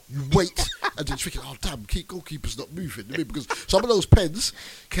figured him out. You wait and then thinking, oh damn, goalkeeper's not moving. I mean, because some of those pens,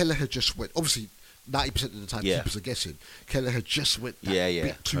 Kelleher just went. Obviously, 90% of the time, keepers are guessing. Kelleher just went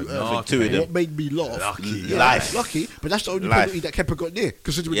bit too early. What made me laugh? Lucky, but that's the only penalty that Kepa got near.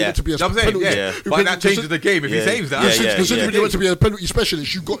 Considering he went to be a penalty. But that changes the game if he saves that. Considering he went to be a penalty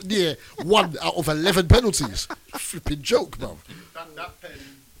specialist, you got near 1 out of 11 penalties. Flipping joke, man. That pen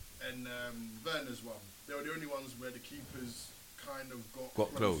and Werner's one, they were the only ones where the keepers kind of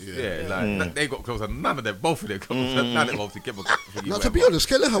got close. They got close, and none of them, both of them, none of them obviously Kepa got. Now, to be honest,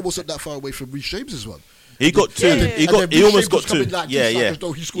 Kelleher wasn't that far away from Reece James's one. He got 2. He almost got 2. As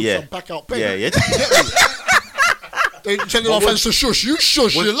though he scored some back out pen. They tell our fans to shush. You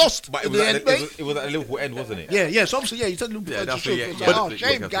shush. You lost. But it was at the Liverpool end, wasn't it? Yeah. So obviously, you told Liverpool to shush.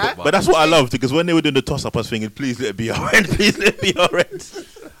 Shame, guy. But that's what I loved because when they were doing the toss up, I was thinking, please let it be our end. Please let it be our end.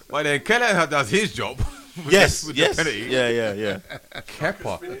 Well, then Kelleher does his job. Yes. Yeah.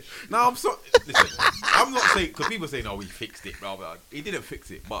 Kepa. No, I'm sorry. Listen, I'm not saying because people say no, we fixed it. Blah, blah. He didn't fix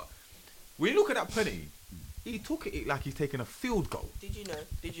it, but when you look at that penalty, he took it like he's taking a field goal. Did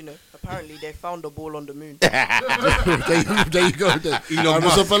you know? Apparently, they found the ball on the moon. there you go. Elon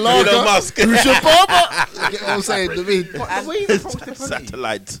Musk. Who's your father? You get what I'm saying? The way he approached the penalty.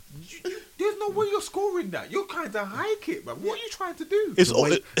 Satellite. There's no way you're scoring that. You're trying to hike it, man. What are you trying to do? It's all.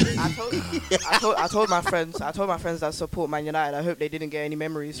 I told my friends that support Man United. I hope they didn't get any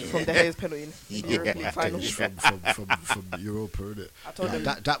memories from the Hayes penalty in the European final. From Europa, innit? I told them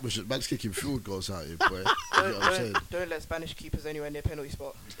that was man's kicking field goals out here, boy. Don't let Spanish keepers anywhere near penalty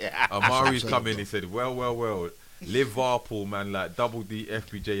spot. Amari's come in. He said, "Well. Liverpool, man, like double D,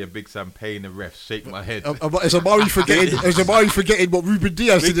 FBJ and Big Sam paying the refs. Shake my head." Is Amari forgetting what Ruben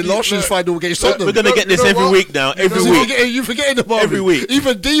Diaz did in last year's final against Tottenham? We're gonna get this every week now. Every week. You forgetting about every week.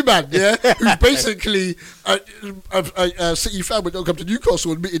 Even D-Man, who's basically a City fan when they come to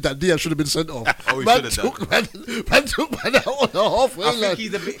Newcastle, admitted that Diaz should have been sent off. Oh, he should have done. Man took man out on the halfway line. I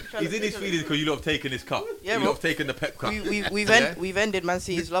think he's in his feelings because you lot have taken his cup. Yeah, you lot have taken the Pep Cup. We've ended Man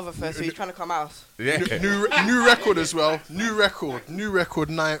City's love affair, so he's trying to come out. Yeah. New record as well. New record.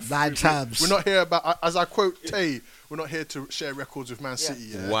 9 times. We're not here about, as I quote Tay, we're not here to share records with Man City.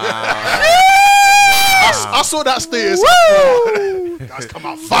 Yeah. Wow. I saw that status. Guys come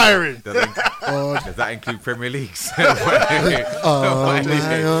out firing. Does that include Premier Leagues?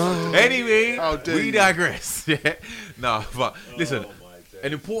 Anyway, we digress. Yeah. No, but listen,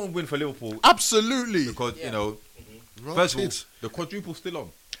 an important win for Liverpool. Absolutely. Because, first of all, the quadruple's still on.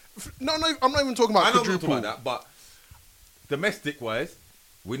 No, I'm not even talking about quadruple. I'm not talking about that, but domestic-wise,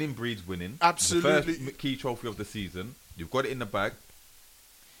 winning breeds winning. Absolutely. The first key trophy of the season. You've got it in the bag.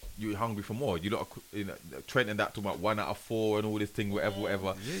 you're hungry for more. You lot, Trent and that talking about 1 out of 4 and all this thing,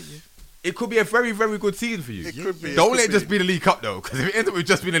 whatever. Yeah. It could be a very, very good season for you. It could be. Don't let it just be the League Cup though, because if it ends up with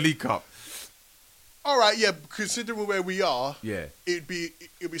just being a League Cup. All right, yeah. Considering where we are, Yeah. it'd be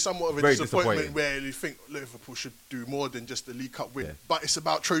somewhat of a Very disappointment disappointing. where you think Liverpool should do more than just the League Cup win. Yeah. But it's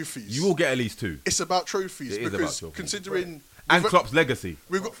about trophies. You will get at least 2. It's about trophies It is because about trophies. considering And Klopp's legacy.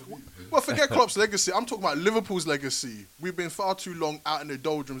 we've got, well, forget Klopp's legacy. I'm talking about Liverpool's legacy. We've been far too long out in the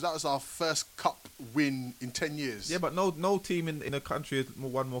doldrums. That was our first cup win in 10 years. Yeah, but no team in the country has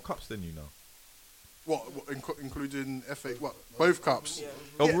won more cups than you now. What including FA? What, both cups?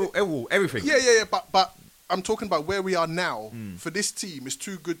 Overall, everything. Yeah. But I'm talking about where we are now. For this team, it's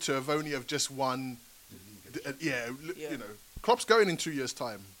too good to have only have just won. You know, Klopp's going in 2 years'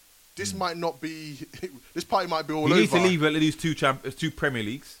 time. This might not be. This party might be all over. He needs to leave at least 2 Premier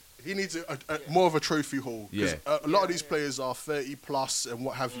Leagues. He needs a more of a trophy haul. Yeah. A lot of these players are 30 plus and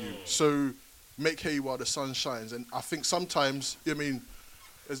what have you. So make hay while the sun shines. And I think sometimes, I mean,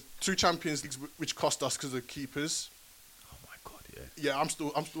 there's 2 Champions Leagues which cost us because of keepers. Oh my God, yeah. Yeah, I'm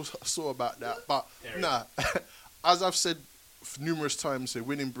still sore about that. But nah, as I've said numerous times, here,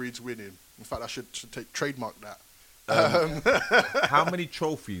 winning breeds winning. In fact, I should trademark that. How many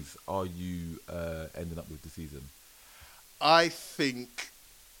trophies are you ending up with this season? I think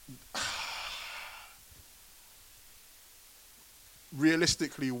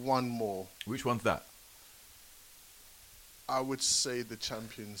realistically 1 more. Which one's that? I would say the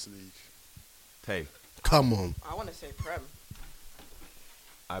Champions League. Tay, Come on. I want to say Prem.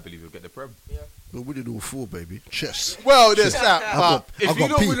 I believe you'll get the Prem. Yeah. We're winning all 4, baby. Chess. Well, there's that. But If you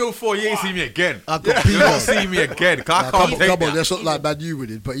don't win all 4, you ain't see me again. I got You P don't on. see me again. 'Cause I Nah, can't take come on, that. that's not like Man U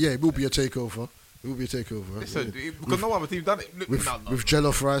winning, but yeah, it will be a takeover. It will be a takeover. Listen, because no other team's done it. Look, With no.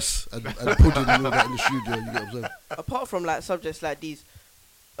 jollof rice and pudding and all that in the studio, you get what I'm saying? Apart from like subjects like these,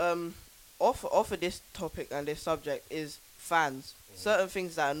 off of this topic and this subject is fans. Certain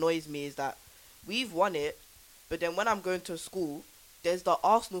things that annoys me is that we've won it, but then when I'm going to school, there's the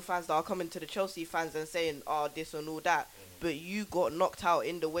Arsenal fans that are coming to the Chelsea fans and saying, "Oh, this and all that," but you got knocked out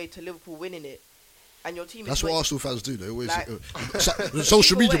in the way to Liverpool winning it, and your team. That's is what winning. Arsenal fans do. They always Like- the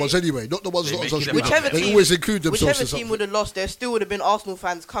social media Either way- ones anyway, not the ones They not on make social them media. up. Whichever They team- always include themselves Whichever in team something. would have lost, there still would have been Arsenal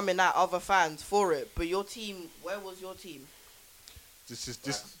fans coming at other fans for it. But your team, where was your team? this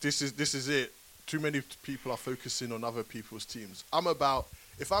is it. Too many people are focusing on other people's teams. I'm about,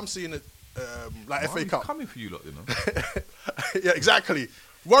 if I'm seeing it like FA He's Cup. coming for you lot, you know. Yeah, exactly.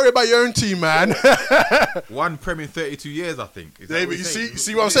 Worry about your own team, man. 1 Prem in 32 years, I think. Is that David, what you you're saying?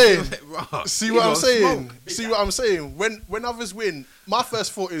 see what I'm saying? Right. See You what I'm lot saying? smoke. See what I'm saying? When others win, my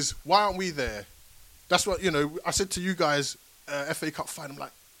first thought is, why aren't we there? That's what, I said to you guys, FA Cup final, I'm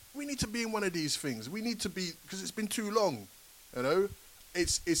like, we need to be in one of these things. We need to be, because it's been too long,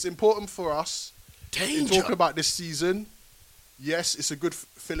 It's important for us to talk about this season. Yes, it's a good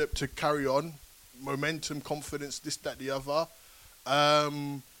fillip to carry on. Momentum, confidence, this, that, the other.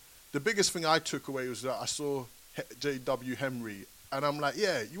 The biggest thing I took away was that I saw J.W. Henry, and I'm like,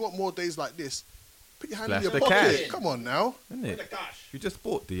 yeah, you want more days like this? Put your hand in Splash your the pocket. cash. Come on now. Isn't it? You just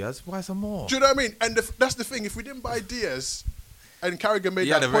bought Diaz. Why some more? Do you know what I mean? And that's the thing. If we didn't buy Diaz, and Carragher made He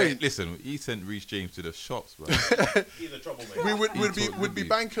had that a very, point, listen, he sent Reece James to the shops, bro. He's a troublemaker. we He would would be be.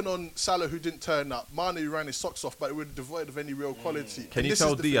 banking on Salah, who didn't turn up. Mane ran his socks off, but it would devoid of any real quality. Can And you this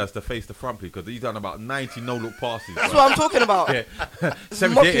tell is the thing. Diaz to face the front, please? Because he's done about 90 no-look passes. That's bro. what I'm talking about. Yeah. It's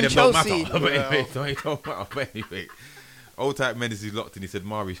 78 mocking of them don't Chelsea. matter. But anyway, so it don't matter. But anyway, old type Mendes is locked in. He said,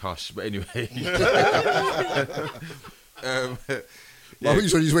 Mari, hush. But anyway. I think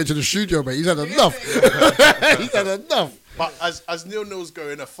he's on his way to the studio, mate. He's had enough. He's had enough. But as 0-0's go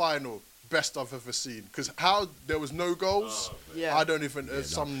in a final, best I've ever seen. Because how there was no goals, Yeah. I don't even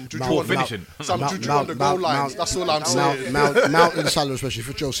some juju Mount- on the, finishing. some Mount- juju Mount- on the goal Mount- lines. Mount- That's all I'm saying. Mount and Salah, especially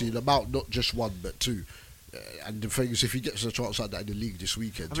for Chelsea, the Mount not just 1 but 2. And the thing is, if he gets a chance like that in the league this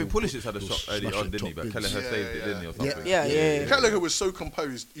weekend, I mean, Pulisic had a he'll shot early smash on, the didn't he? top But bins. Kelleher saved it, didn't he? Or something? Yeah. Gallagher was so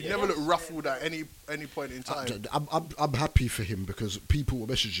composed. He never looked ruffled at any point in time. I'm happy for him because people were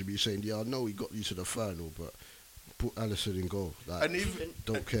messaging me saying, "Yeah, I know he got you to the final, but put Alisson in goal." Like, And even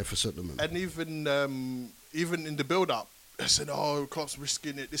don't care for sentiment. and even in the build-up, I said, "Oh, Klopp's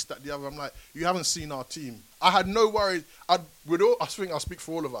risking it, this, that, the other." I'm like, "You haven't seen our team." I had no worries. I think I'll speak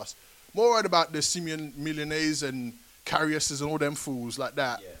for all of us. More worried about the Simeon Millionaires and Kariuses and all them fools like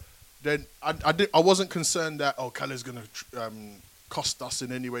that. Then I wasn't concerned that Kelleher's gonna cost us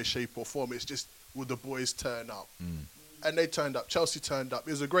in any way, shape or form. It's just, will the boys turn up? And they turned up. Chelsea turned up.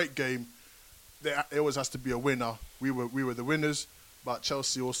 It was a great game. There always has to be a winner. We were the winners. but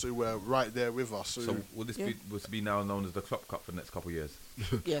Chelsea also were right there with us. So will this be now known as the Klopp Cup for the next couple of years?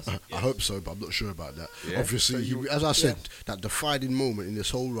 Yes. I hope so, but I'm not sure about that. Yeah. Obviously, as I said, that defining moment in this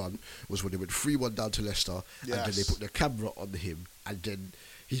whole run was when they went 3-1 down to Leicester, and then they put the camera on him, and then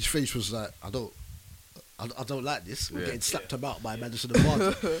his face was like, I don't like this. We're getting slapped about by Madison and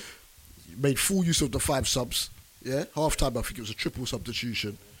Barton. Made full use of the 5 subs. Yeah, half time I think it was a triple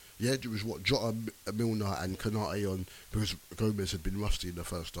substitution. Yeah, it was Jota, Milner and Kanate on because Gomez had been rusty in the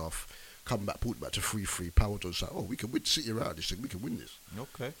first half. Come back, pulled back to 3-3. Powered on, like, we can win City around this thing. We can win this.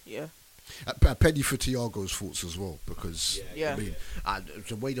 Okay. Yeah. A penny for Thiago's thoughts as well because Yeah. I mean,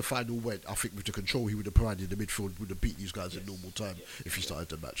 the way the final went, I think with the control he would have provided in the midfield would have beat these guys in normal time if he started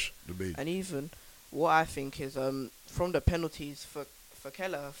the match. And even what I think is from the penalties for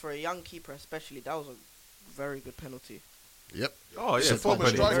Keller, for a young keeper especially, that was a very good penalty. Yep. Oh yeah, He's a former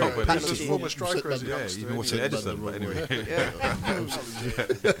striker. He's He's a former striker as a Yeah, youngster. even watching Edison, but anyway.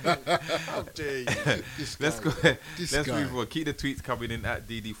 How dare you? Let's go. Let's move on. Keep the tweets coming in at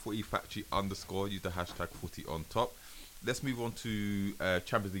DD40Factory _. Use the hashtag footy on top. Let's move on to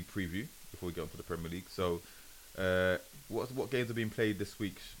Champions League preview before we get on to the Premier League. So, what games are being played this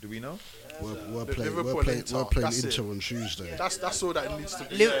week? Do we know? We're playing Inter on Tuesday. That's all that needs to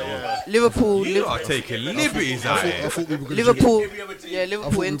be. Liverpool. You are taking liberties out I here. thought we were going Liverpool, we Inter, were gonna do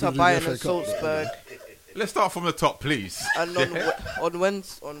Bayern, the and FA Cup. Salzburg. Let's start from the top, please. And on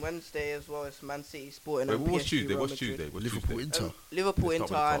Wednesday as well, it's Man City, Sporting, Wait, and what's PSG, Tuesday? Real What's Madrid. Tuesday? What's Liverpool, Tuesday? Inter. Liverpool, Let's Inter,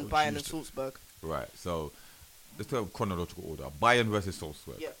 start and with the Bayern top. and Salzburg. Right. So let's do a chronological order. Bayern versus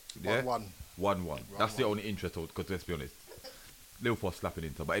Salzburg. Yeah. 1-1. That's the only interest, because let's be honest, Liverpool are slapping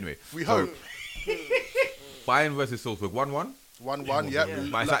Inter. But anyway, We hope. Bayern versus Salzburg 1-1. 1-1. Yeah.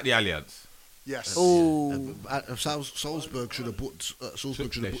 But it's at the Allianz. Yes. Oh, Salzburg should have put They should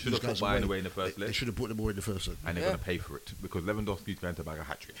these have put guys Bayern away in the first They leg, should have put them away in the first leg. and they're going to pay for it because Lewandowski's going to bag a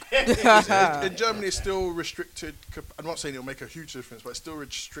hat trick. In Germany, it's still restricted. I'm not saying it'll make a huge difference, but it's still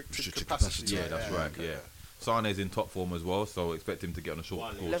restricted capacity. Yeah, that's right. Yeah. Sane's in top form as well, so expect him to get on a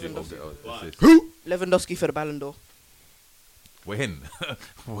short course. Who? Lewandowski for the Ballon d'Or. When?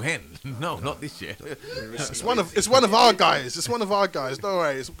 No, not this year. It's one of our guys. It's one of our guys. Don't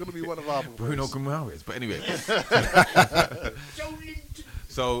worry, it's going to be one of our Bruno boys. Guimaraes. But anyway.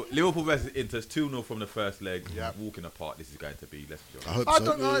 So Liverpool versus Inter, 2-0 from the first leg. Yeah. Walking apart, this is going to be. Let's be I honest.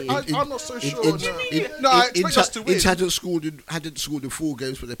 hope so. I'm not so sure. No, I expect us to win. Inter hadn't scored in 4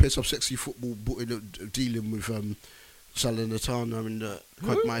 games, but they played some sexy football, dealing with Salernitana and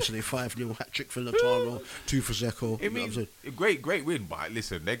Quagmeister. 5-0 hat trick for Lautaro, 2 for Zeko. I mean, a great win, but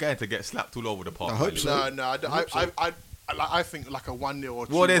listen, they're going to get slapped all over the park. I hope so. No, I think like a 1-0 or 2-1.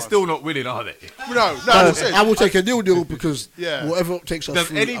 Well, they're still not winning, are they? No. I will take a 0-0 because Yeah. whatever takes us Does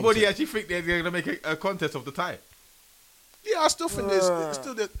through. anybody actually think they're going to make a contest of the tie? Yeah, I still think there's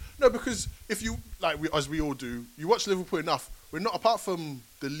still there. No, because if you as we all do, you watch Liverpool enough. We're not, apart from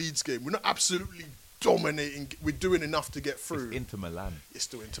the Leeds game, we're not absolutely dominating. We're doing enough to get through. It's Inter Milan. It's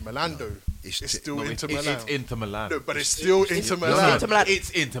still Inter Milan, though. It's still No, Inter it's Milan. Inter Milan. No, but it's still Inter No, Milan. Inter Milan. It's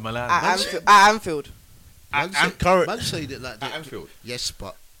Inter Milan. At Anfield. Man saying it like that. At Anfield. Yes,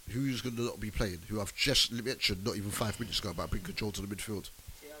 but who's going to not be playing? Who I've just mentioned not even 5 minutes ago about bringing control to the midfield.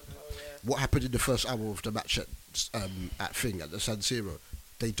 What happened in the first hour of the match at the San Siro?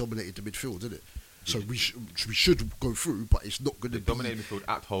 They dominated the midfield, didn't it? So we should go through, but it's not going to They dominated midfield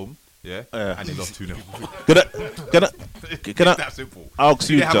at home, yeah, and they lost 2-0. Can I That simple. ask Did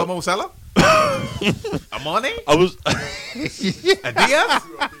you? they have a Mo Salah? a Mane? I was. A Diaz?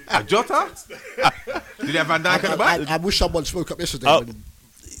 A Jota? Did they have Van Dijk at the back? I wish someone spoke up yesterday when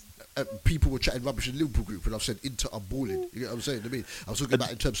people were chatting rubbish in the Liverpool group, and I've said Inter are balling. You get what I'm saying? I mean, I was talking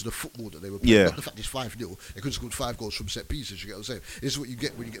about in terms of the football that they were playing. Yeah. Not the fact it's 5-0. They could have scored 5 goals from set pieces. You get what I'm saying? This is what you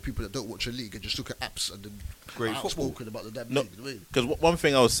get when you get people that don't watch a league and just look at apps and then Great outspoken about the damn No, league. You know what I mean? because one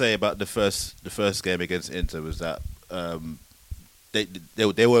thing I would say about the first game against Inter was that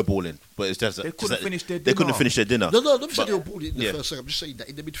they were balling, but it's just They couldn't finish their They couldn't dinner. finish their dinner. No, I'm not saying they were balling in the yeah. first second. I'm just saying that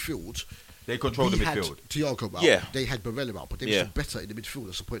in the midfield, They controlled the we had midfield. Thiago out. Yeah. They had Barella out, but they Yeah. were better in the midfield.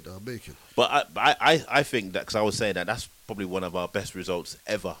 That's the point that I'm making. But I think that, because I was saying that's probably one of our best results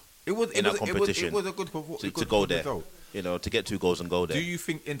ever It was in our competition. It was a good performance. to go there. You know, to get 2 goals and go there. Do you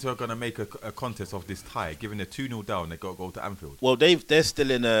think Inter are going to make a contest of this tie, given they're 2-0 down, they got to go to Anfield? Well, they're still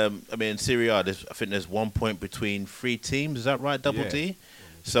in. In Serie A, I think there's 1 point between 3 teams. Is that right? Double Yeah. D.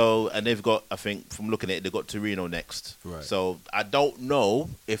 So, and they've got, I think, from looking at it, they've got Torino next. Right. So I don't know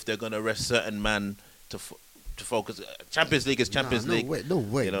if they're going to rest certain man to focus. Champions League is Champions League. No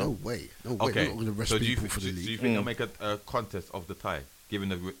way. you know? No way. Okay. We're not going to rest So do you people think, for the do you league. think they'll make a contest of the tie, given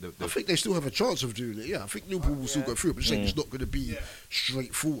the I think they still have a chance of doing it. Yeah, I think Liverpool will still go through, but saying it's not going to be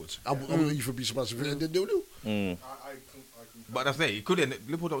straightforward. I wouldn't even be surprised if it ended 0-0. But that's it.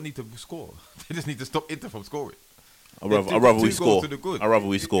 Liverpool don't need to score. They just need to stop Inter from scoring. I'd rather we two score. goals to the good. I'd rather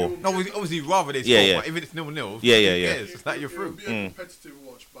we score. No, obviously rather they score. But if it's 0-0, Yeah. it's like you're through. It'll be a competitive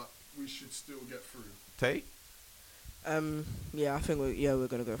watch, but we should still get through. Tay? Yeah, I think we're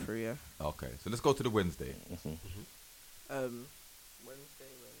gonna go through. Yeah. Okay, so let's go to the Wednesday. Wednesday.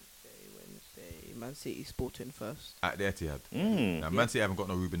 Man City Sporting first. At the Etihad. Now, Man City haven't got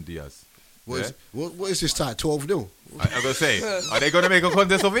no Ruben Diaz. What is this tie? 12-0? I'm gonna say, are they gonna make a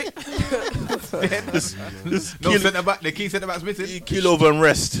contest of it? No centre back. The key centre back's missing. Keel over and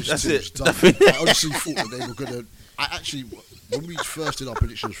rest. That's it. I honestly thought that they were gonna. When we first did our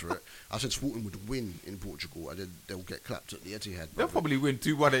predictions for it, I said Sporting would win in Portugal, and then they'll get clapped at the Etihad. They'll probably win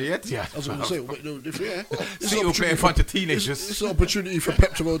 2-1 at the Etihad. I was going to say, wait, no, City will play a bunch of teenagers. It's an opportunity for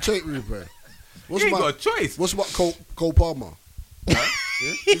Pep to rotate, really, bro. You ain't got a choice. What's about Cole Palmer?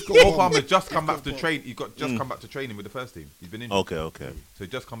 Cole Palmer just come back to train. He come back to training with the first team. He's been in. Okay. So he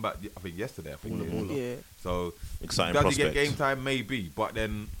just come back. I think yesterday. Yeah. So exciting does prospect. he get game time? Maybe, but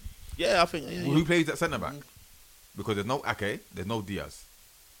then I think. Who plays at centre back? Because there's no Ake, there's no Diaz.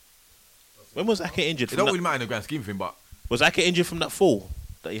 When was Ake injured? It don't really matter in the grand scheme of things, but was Ake injured from that fall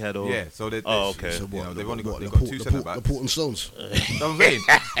that he had? Or? Yeah. So they. okay. So They've only got two centre backs. The Portland Stones. That's what I'm saying.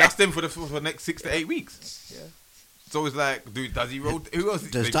 That's them for the next 6 to 8 weeks. Yeah. So it's like, does he roll? Who else?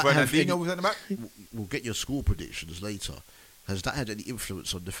 Does that have Fernandinho was centre back? We'll get your score predictions later. Has that had any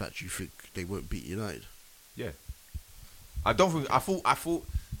influence on the fact you think they won't beat United? Yeah. I don't think. I thought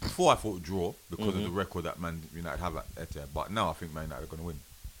before I thought draw because of the record that Man United have at Etihad, but now I think Man United are going to win.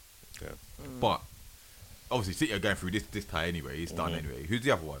 Okay. But obviously City are going through this tie anyway. It's done anyway. Who's the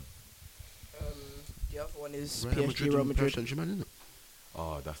other one? The other one is Real PSG Real Madrid. Isn't it?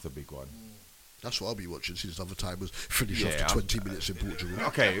 Oh, that's the big one. That's what I'll be watching since other time was finish after 20 minutes in Portugal.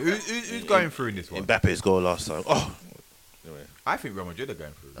 Okay, who's going through in this one? Mbappe's goal last time. Oh. Anyway. I think Real Madrid are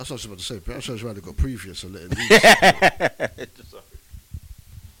going through. That's what I was about to say. Perhaps I was rather got previous and let it lead.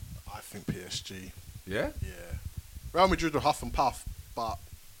 I think PSG. Yeah? Yeah. Real Madrid are huff and puff, but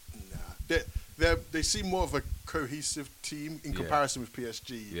they seem more of a cohesive team in comparison with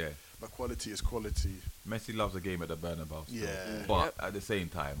PSG. Yeah. But quality is quality. Messi loves a game at the Bernabeu. Yeah. But at the same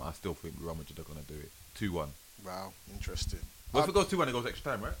time, I still think Real Madrid are going to do it. 2-1. Wow, interesting. Well, if it goes 2-1, it goes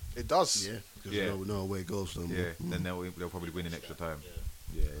extra time, right? It does. Yeah, because no away goals no more. Yeah, then they'll probably win in extra time.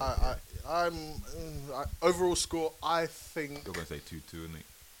 Yeah. I'm overall score. I think You're going to say 2-2, isn't it?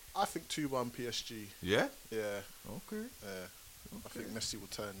 I think 2-1 PSG. Yeah? Yeah. Okay. I think Messi will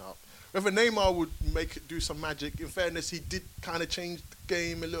turn up. Whether Neymar would do some magic. In fairness, he did kind of change the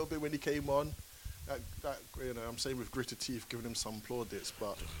game a little bit when he came on. I'm saying with gritted teeth, giving him some plaudits,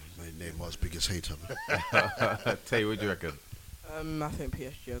 but Neymar's biggest hater. Tay, what do you reckon? I think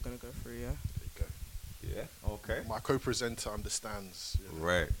PSG are gonna go through. Yeah. there you go. Yeah. Okay. My co-presenter understands.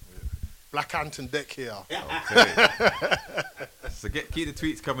 Right. Black Ant and Deck here. Okay. So keep the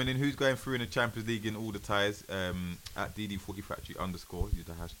tweets coming in. Who's going through in the Champions League in all the ties? At DD40Factory _ use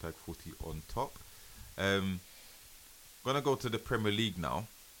the hashtag 40 on top. Gonna go to the Premier League now.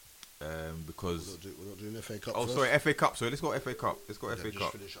 Because we're not doing FA Cup. Oh, first. sorry, FA Cup. Sorry, let's go FA Cup. Let's go FA Just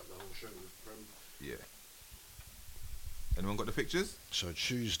Cup. finish up the whole show with Prem. Yeah. Anyone got the fixtures? So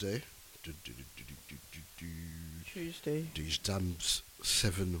Tuesday. Tuesday. These damn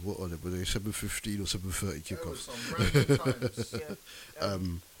 7. What are they? Were they 7:15 or 7:30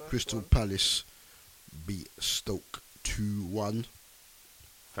 kickoff? Crystal Palace beat Stoke 2-1.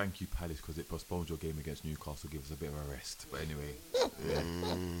 Thank you, Palace, because it postponed your game against Newcastle. Give us a bit of a rest. But anyway,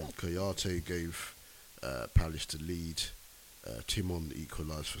 Kayate gave Palace the lead. Timon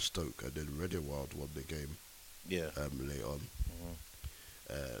equalised for Stoke, and then Redewald won the game. Yeah. Later on.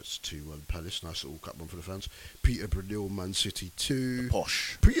 It's 2-1 Palace. Nice little cup one for the fans. Peterborough 0, Man City 2.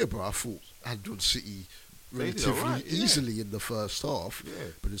 Posh. Peterborough, I thought, had done City relatively alright, easily in the first half.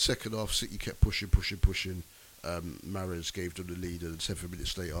 Yeah. But in the second half, City kept pushing. Mahrez gave them the lead, and 7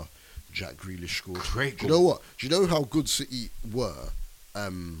 minutes later, Jack Grealish scored. Great Do you know what? Do you know how good City were?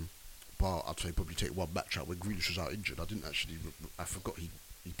 But I'd say probably take one match out when Grealish was out injured. I forgot he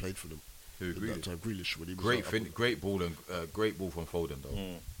played for them. Who, At that time, Grealish when he was great out. great ball and great ball from Foden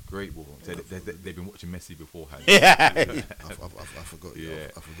though. Great ball. They've been watching Messi beforehand. I forgot. Yeah.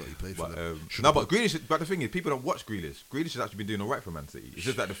 I forgot he played for But, them. but Grealish. But the thing is, people don't watch Grealish. Grealish has actually been doing alright for Man City. It's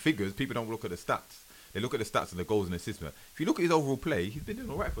just that the figures, people don't look at the stats. they look at the stats and the goals and assists. Man. If you look at his overall play, he's been doing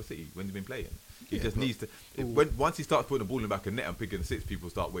all right for City when he's been playing. He just needs to. Once he starts putting the ball in the back of the net and picking the six, people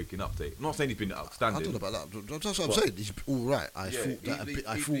start waking up to it. I'm not saying he's been outstanding. I don't know about that. That's what I'm saying. He's all right. I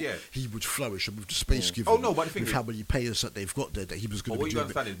thought he would flourish and with the space given. Oh no, but the thing with is, how many players that they've got there, that he was going to be what you doing.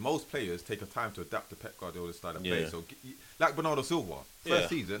 understand is most players take a time to adapt to Pep Guardiola's style of play. So, like Bernardo Silva, first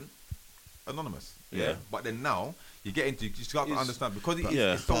season, anonymous. Yeah. But then now you get into, you start to understand because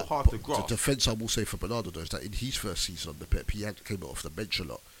it's so hard to grasp. The defence I will say for Bernardo though is that in his first season under Pep, he came off the bench a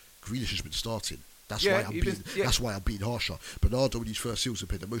lot. Grealish has been starting. That's why I'm being harsher. Bernardo, in his first season,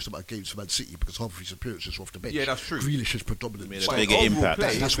 played the most amount of games for Man City because half of his appearances were off the bench. Yeah, that's true. Grealish has predominantly started. Impact.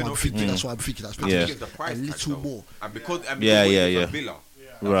 That's why I'm thinking. That's why I'm thinking that's a little more. And because Villa,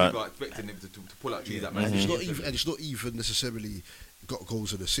 right. People are expecting him to pull out that Man. And it's not even necessarily got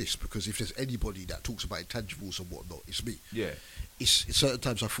goals and assists because if there's anybody that talks about intangibles and whatnot, it's me. Yeah. It's certain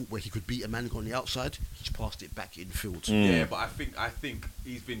times I thought where he could beat a man on the outside, he's passed it back infield. Yeah, but I think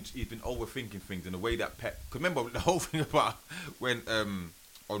he's been overthinking things in the way that Pep. Cause remember the whole thing about when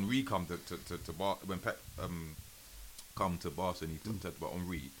Henri come to Bar, when Pep come to Barca and he talked about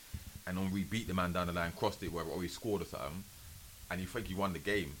Henri, and Henri beat the man down the line, crossed it wherever, or he scored or something, and you think he won the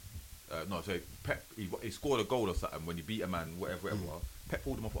game. Pep he scored a goal or something when he beat a man, whatever. Pep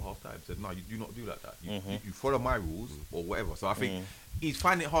pulled him off at half time. Said, "No, you do not do like that. You follow my rules or whatever." So I think he's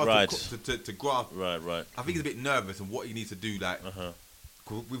finding it hard to grasp. Right. I think he's a bit nervous on what he needs to do. Like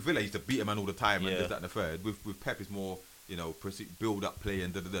with Villa, he used to beat a man all the time and does that in the third. With Pep, it's more build up play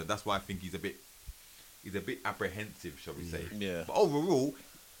and da. That's why I think he's a bit apprehensive, shall we say? Yeah. But overall.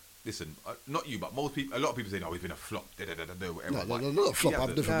 Listen, not you, but most people. A lot of people say, "No, he's been a flop." Whatever. No, not a flop.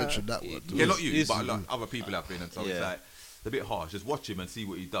 I've never mentioned that word. Yeah, not you, but a lot other people have been, and so it's like it's a bit harsh. Just watch him and see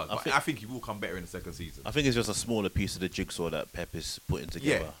what he does. I think he will come better in the second season. I think it's just a smaller piece of the jigsaw that Pep is putting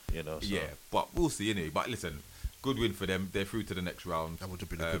together. So. Yeah, but we'll see anyway. But listen, good win for them. They're through to the next round. That would have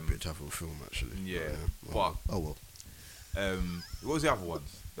been a good bit to have on film, actually. Yeah, but well. What was the other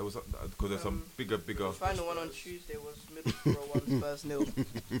ones? There was because there's some bigger. The final one on Tuesday was Middlesbrough 1, Spurs 0.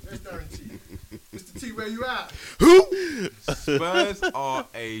 There's Darren T. Mr. T, where you at? Who? Spurs are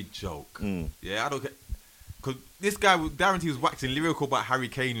a joke. Yeah, I don't get. Because this guy, Darren T, was waxing lyrical about Harry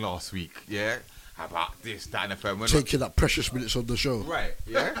Kane last week. Yeah, about this, that, and the third. Taking up precious minutes on the show. Right.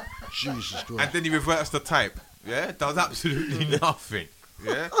 Yeah. Jesus Christ. And then he reverts to type. Yeah, does absolutely nothing.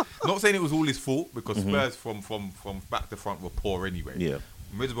 Yeah, not saying it was all his fault because Spurs from back to front were poor anyway. Yeah.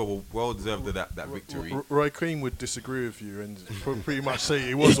 Middlesbrough were well deserved of that victory. Roy Keane would disagree with you and pretty much say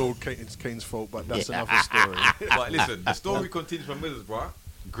it was all Kane's fault, but that's another story. But listen, the story continues from Middlesbrough.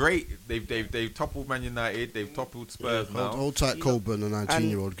 Great, they've toppled Man United, they've toppled Spurs now. Hold tight, Colburn, a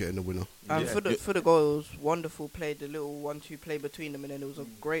 19-year-old getting the winner. And for the goal, it was wonderful play, the little 1-2 play between them, and then it was a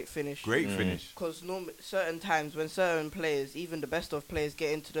great finish. Great finish. Because certain times when certain players, even the best of players,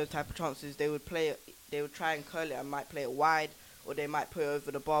 get into those type of chances, they would try and curl it and might play it wide, or they might put it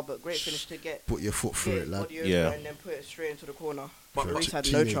over the bar. But great finish to get. Put your foot through it, lad. And then put it straight into the corner. But Reece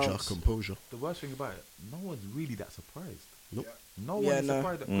had no chance. Composure. The worst thing about it, no one's really that surprised. Nope. No one's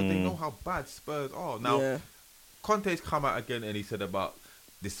surprised because they know how bad Spurs are. Now, Conte's come out again and he said about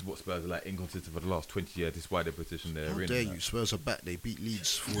this is what Spurs are like, inconsistent for the last 20 years. This is why they're positioned there. How dare you? Spurs are back. They beat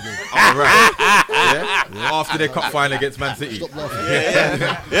Leeds 4-0. Oh, right. After their cup final against Man City. Stop laughing.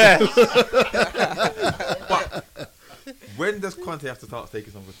 But when does Conte have to start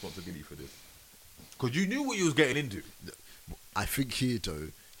taking some responsibility for this? Because you knew what you was getting into. I think here, though,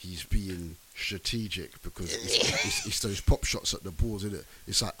 he's being strategic because it's those pop shots at the balls, isn't it?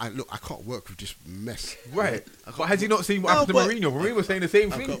 It's like, I can't work with this mess. Right. But has he not seen what happened to Mourinho? Mourinho was saying the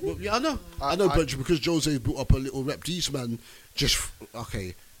same thing. I know. But because Jose brought up a little rep, these man just,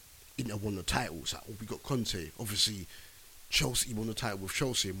 Inter won the titles. Like, we got Conte. Obviously, Chelsea won the title with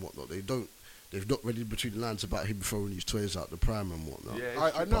Chelsea and whatnot. They've not read in between the lines about him throwing his toys out the prime and whatnot.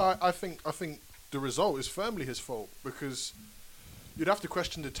 Yeah, I think the result is firmly his fault because you'd have to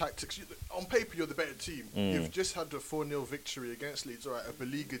question the tactics. On paper, you're the better team. You've just had a 4-0 victory against Leeds, all right, a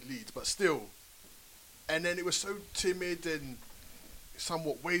beleaguered Leeds, but still. And then it was so timid and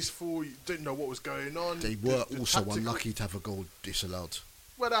somewhat wasteful. You didn't know what was going on. They were also unlucky to have a goal disallowed.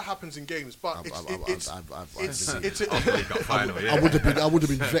 Well, that happens in games, but I would have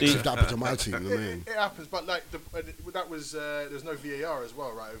been vexed if that happened to my team. It happens, but there's no VAR as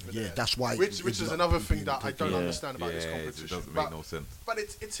well, right? Over there. That's why. Which is another thing that I don't understand about this competition. It doesn't make no sense. But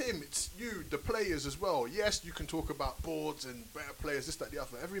it's him, it's you, the players as well. Yes, you can talk about boards and better players, this, that, the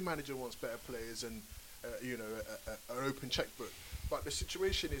other. Every manager wants better players and an open checkbook. But the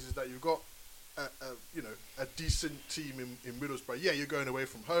situation is that you've got a decent team in Middlesbrough. Yeah, you're going away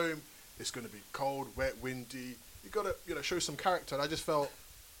from home. it's going to be cold, wet, windy. You got to show some character. And I just felt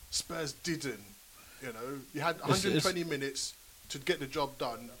Spurs didn't. You had 120 minutes to get the job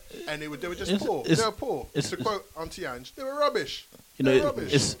done, and they were just poor. They were poor. To quote Auntie Ange, they were rubbish.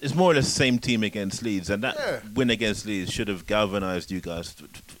 It's more or less the same team against Leeds, and that win against Leeds should have galvanised you guys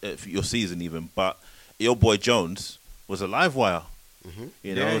for your season even. But your boy Jones was a live wire.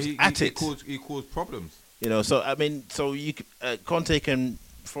 He caused problems. So I mean, you Conte can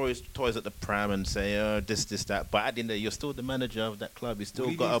throw his toys at the pram and say, this, that. But at the end of the day, you're still the manager of that club. You still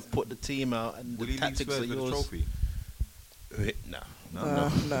got to put the team out, and the tactics are yours. Trophy? No.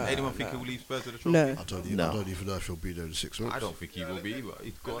 Anyone think he will leave Spurs with a trophy? No. I don't even know if he'll be there in 6 months. I don't think he will be either.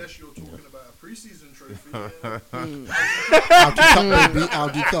 Unless you're talking about a pre-season trophy.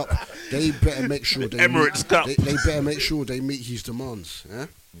 Audi Cup. They better make sure Emirates Cup. They better make sure they meet his demands. Yeah.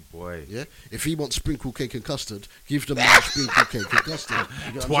 Boy. Yeah. If he wants sprinkle cake and custard, give them more sprinkle cake and custard.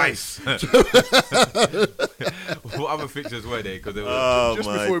 Twice. What other fixtures were they? Because just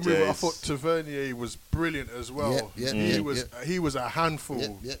before we move on, I thought Tavernier was brilliant as well. He was a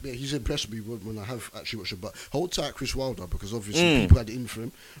handful. Yeah, he's impressed me when I have actually watched it. But hold tight, Chris Wilder, because obviously people had it in for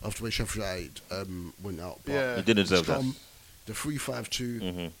him after when Sheffield United went out. But he didn't deserve that. The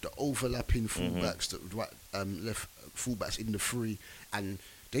 3-5-2, the overlapping fullbacks, the right left fullbacks in the three, and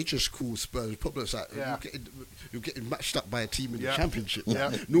they just call Spurs problems. Like you're getting matched up by a team in the Championship.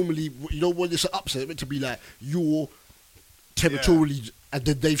 Normally, when it's an upset, it's meant to be like you're territorially, and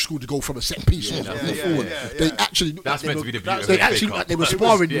then they've scored a goal from a set piece. They actually that's meant to be the beauty. They actually like they were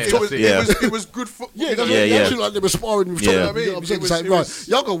sparring. It was good for actually like they were sparring with Tottenham. You know what I'm saying? It's like, right,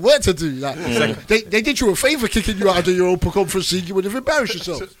 y'all got work to do. Like, they did you a favour kicking you out of the Europa Conference League. You would have embarrassed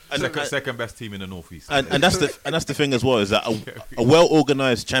yourself. Second best team in the Northeast. And that's the thing as well, is that a well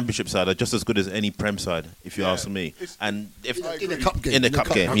organised Championship side are just as good as any Prem side, if you ask me. And if in a cup game,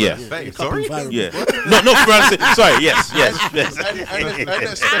 Sorry, not for us. Sorry, yes.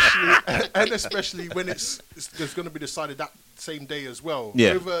 And especially when it's going to be decided that same day as well.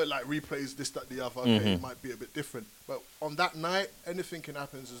 Yeah. Over like replays, this, that, the other. Okay, it might be a bit different, but on that night, anything can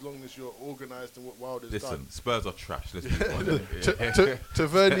happen as long as you're organised and what Wilder's done. Listen, Spurs are trash. Let's move on.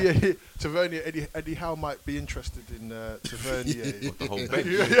 Tavernier, Eddie Howe might be interested in Tavernier. The whole bench.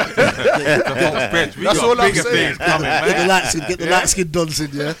 The whole bench. That's all I'm saying. Get the light skin dons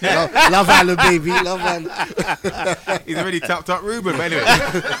in, yeah. Love Island, baby. Love Island. He's already tapped up Ruben, but anyway.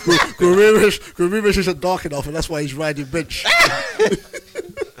 Guerrero's isn't dark enough, and that's why he's riding bench.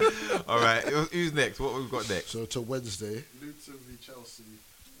 All right, who's next? What we've got next? So to Wednesday, Luton v Chelsea.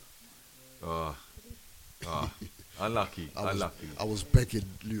 Unlucky. I was begging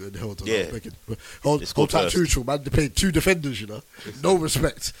Luton held on. Yeah. I was begging. Hold tight, Tuchel, man. They paid 2 defenders, No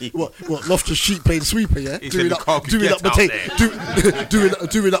respect. What? Loftus Cheek paying sweeper, yeah? Doing up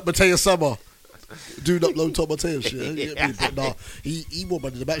Mateus Summer. Doing up low top Mateus, yeah? But nah, he won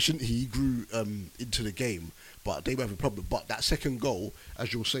man of the match, didn't he? He grew into the game, but they were having a problem. But that second goal,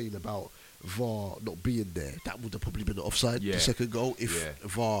 as you're saying about VAR not being there, that would have probably been the offside, the second goal, if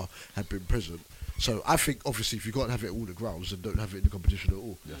VAR had been present. So I think, obviously, if you can't have it at all the grounds and don't have it in the competition at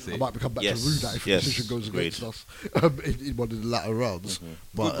all, I might come back to rue that if the decision goes against us in one of the latter rounds.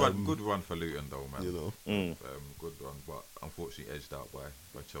 But, good run for Luton, though, man. Good run, but unfortunately edged out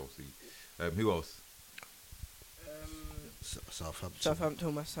by Chelsea. Who else?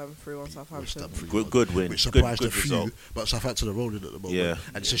 Southampton, West Ham 3-1 Southampton. Good win. Which surprised good a few, result. but Southampton are rolling at the moment. Yeah.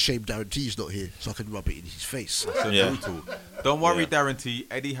 And it's a shame Darren T's not here, so I can rub it in his face. Brutal. Don't worry, Darren T.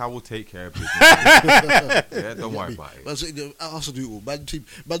 Eddie Howe will take care of business. Don't worry about it. Arsenal,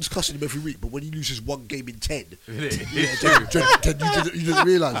 man's cussing him every week, but when he loses one game in 10, you didn't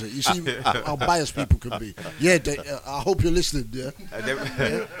realise it. You see how biased people can be. I hope you're listening.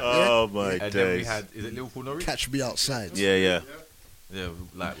 Oh my days. Then we had, is it Liverpool Norwich? Catch me outside. Yeah,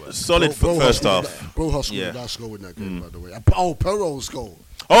 likewise. Solid first half. Broha scored a nice goal in that game, by the way. Perro's goal.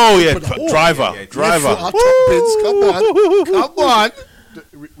 Oh yeah, driver. Come on.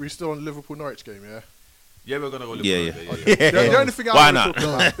 We're still on Liverpool Norwich game, yeah? Yeah, we're gonna go. The only thing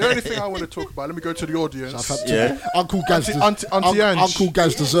I want to talk about. Let me go to the audience. Uncle Gaz. Uncle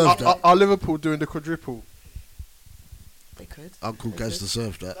Gaz deserved that. Are Liverpool doing the quadruple? They could. Uncle Gaz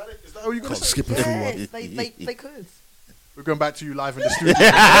deserved that. Is that how you can't skip a free one? They could. We're going back to you live in the studio.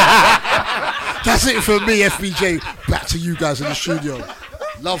 That's it for me, FBJ. Back to you guys in the studio.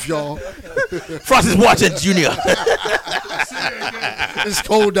 Love y'all. Francis Watson Jr. It's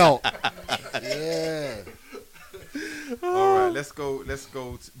cold out. Yeah. All right, let's go.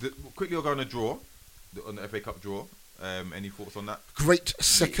 Quickly, we'll go on a draw, on the FA Cup draw. Any thoughts on that? Great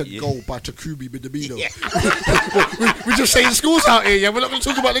second goal by Takumi Minamino. We're just saying scores out here, yeah? We're not going to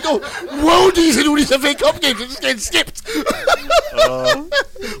talk about the goal. Worldies in all these FA Cup games are just getting skipped.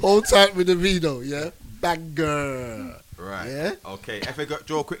 Hold tight Minamino, yeah? Banger. Right. Yeah? Okay, FA Cup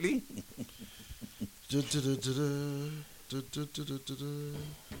draw quickly. I've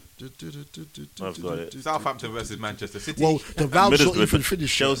got it. Southampton versus Manchester City. Well, the round's not even Middlesbrough,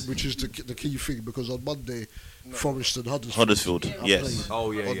 finished, Chelsea. which is the key thing, because on Monday, Forest and Huddersfield, yes.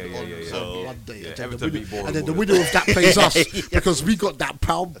 Oh, yeah. On Monday. Yeah, And then Everton the beat Bournemouth. and then the winner of that plays us, because we got that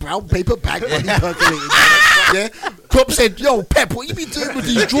brown paper bag money percolating. Yeah? Klopp said, yo, Pep, what you been doing with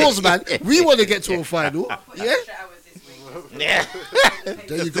these draws, man? We want to get to a final. Yeah? Yeah.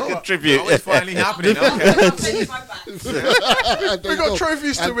 There you go. Tribute. Oh, it's finally happening. Okay. We got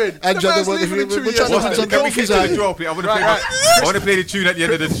trophies to win. And The man's we're leaving in 2 trying years. to win some Can we get trophies to out. the draw, please? I want to play the tune at the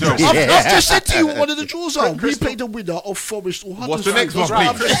end of the show. I've just said to you what one of the draws are. We played the winner of Forest or Huddersfield. What's the next one, That's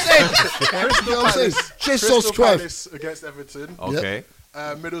what please? I'm saying. You know what I'm saying? Just Crystal subscribe. Palace against Everton. Okay.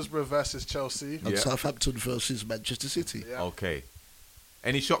 Middlesbrough versus Chelsea. And Southampton versus Manchester City. Yeah. Okay.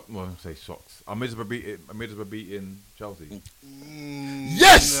 Any shock? Well, I say shocks. Are Middlesbrough beating Chelsea?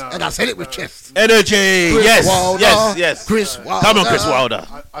 Yes! No. And I said it with chest. Energy. Chris Yes. Wilder. Yes. Chris Wilder. Come on, Chris Wilder.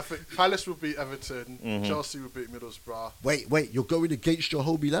 I think Palace will beat Everton. Chelsea will beat Middlesbrough. Wait, you're going against your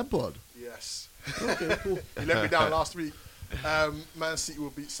homie Lampard? Yes. Okay, cool. He let me down last week. Man City will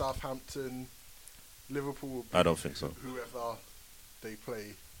beat Southampton. Liverpool will beat I don't think so. whoever they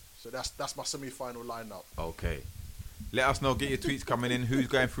play. So that's my semi-final lineup. Okay. Let us know. Get your tweets coming in. Who's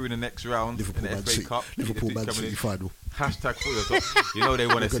going through in the next round Liverpool in the Man FA City. Cup? Get your Liverpool tweets Man coming City in. final. Hashtag for your top. You know they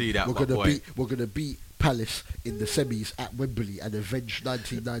want to see that. We're my boy. gonna beat Palace in the semis at Wembley and avenge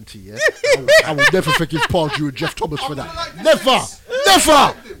 1990. Yeah, I will never forgive Pardew and Jeff Thomas for that. Never.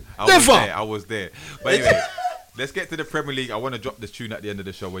 I was there. But anyway, let's get to the Premier League. I want to drop this tune at the end of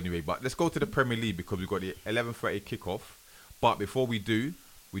the show anyway. But let's go to the Premier League because we've got the 11:30 kickoff. But before we do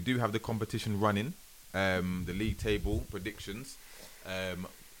have the competition running. The league table predictions.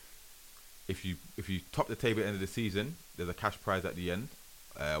 If you top the table at the end of the season, there's a cash prize at the end.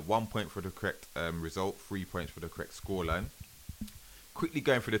 1 point for the correct result, 3 points for the correct scoreline. Quickly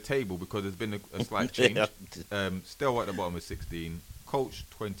going through the table because there's been a slight change. Still at the bottom with 16. Coach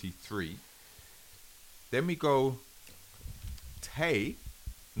 23. Then we go Ange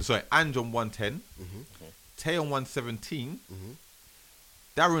on 110. Tay on 117.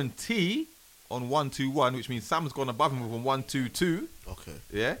 Darren T on 121, which means Sam's gone above him with 122. Okay.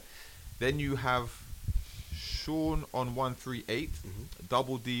 Yeah. Then you have Sean on 138,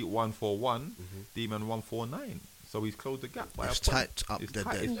 Double D 141, D-Man 149. So he's closed the gap. It's tight up there.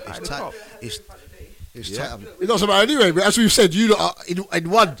 It's tight. It's tight up. It doesn't matter anyway. But as we've said, you lot are in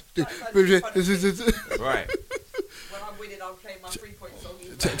one. Right. When I'm winning, I'm playing my 3 points on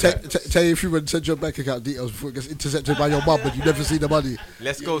you. Tell you if you would send your bank account details before it gets intercepted by your mum and you never see the money.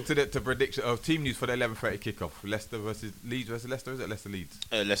 Let's go to prediction of team news for the 11:30 kickoff. Leicester versus Leeds versus Leicester. Is it Leicester Leeds?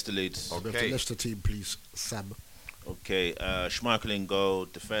 Leicester Leeds. Okay. The Leicester team, please, Sam. Okay, Schmeichel in goal,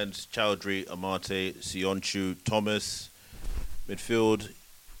 defence, Chowdhury, Amate, Sionchu, Thomas, midfield,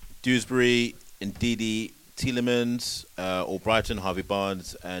 Dewsbury, Ndidi, Tielemans, or Brighton, Harvey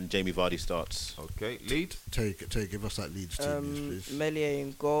Barnes, and Jamie Vardy starts. Okay, Leeds. Give us that Leeds team, please. Meslier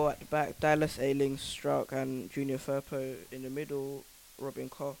in goal at the back, Dallas, Ayling, Struck, and Junior Firpo in the middle, Robin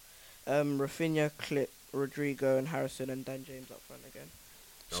Carr. Rafinha, Clip, Rodrigo, and Harrison, and Dan James up front again.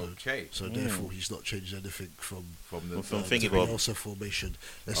 Okay. So therefore, he's not changed anything from Thingy the Bob. Bielsa formation.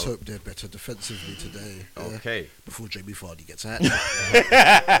 Let's hope they're better defensively today. Okay. Before Jamie Vardy gets out.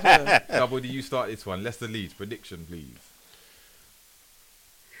 Double D, you start this one. Leicester Leeds prediction, please.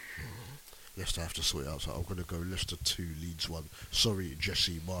 Leicester have to sort it out. So I'm going to go Leicester 2, Leeds 1. Sorry,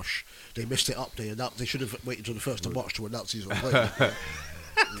 Jesse Marsh. They messed it up. They should have waited until the 1st of March to announce he's on way.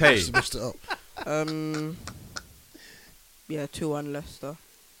 Tay. They messed it up. 2-1 Leicester.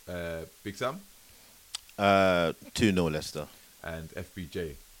 Big Sam 2-0 Leicester. and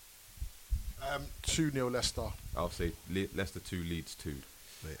FBJ. 2-0 Leicester. I'll say Leicester 2, Leeds 2.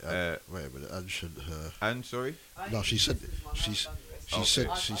 Wait a minute. Anne shouldn't her. And sorry, No, she said it. She said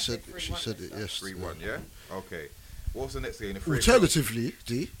it. Yes. 3-1. Yeah. Okay. What's the next game? The 3 o'clock? Alternatively,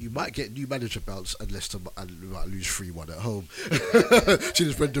 D, you might get new manager bounce and Leicester might lose 3-1 at home. Soon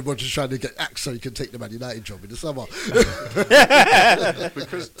as Brendan Rodgers trying to get axed so he can take the Man United job in the summer.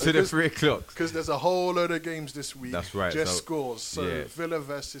 because To the 3 o'clock. Because there's a whole load of games this week. That's right, Just so- scores. So yeah. Villa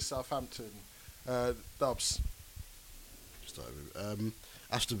versus Southampton. Dubs.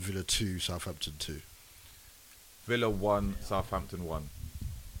 Aston Villa 2, Southampton 2. Villa 1, Southampton 1.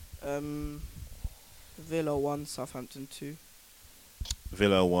 Villa 1, Southampton 2.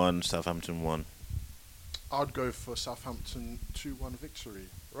 Villa 1, Southampton 1. I'd go for Southampton 2-1 victory.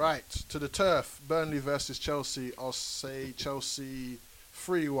 Right, to the turf. Burnley versus Chelsea. I'll say Chelsea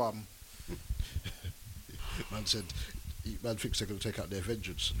 3-1. Man thinks they're going to take out their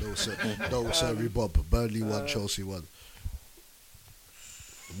vengeance. No, sir. No, sorry, Bob. Burnley 1, Chelsea 1.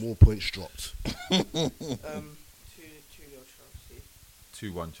 More points dropped. 2-0 Chelsea.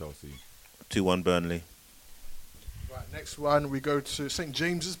 2-1 Chelsea. 2-1 Burnley. Right, next one, we go to St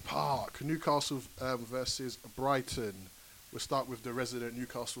James's Park. Newcastle versus Brighton. We'll start with the resident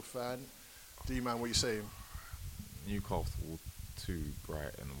Newcastle fan. D-Man, what are you saying? Newcastle 2,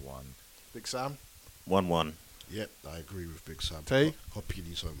 Brighton 1. Big Sam? 1-1. Yep, I agree with Big Sam. Tay? Copy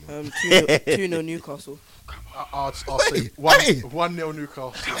these home. 2-0 Newcastle. I'll say 1-0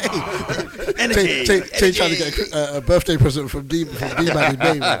 Newcastle. Tay trying to get a birthday present from D-Man in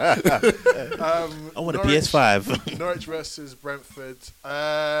May. I want a PS5. Norwich versus Brentford.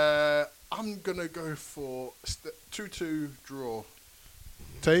 I'm going to go for 2-2 draw.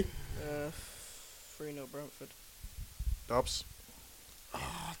 Tay? 3-0 Brentford. Dubs?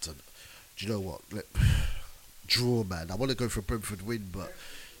 Do you know what? Draw, man. I want to go for a Brentford win, but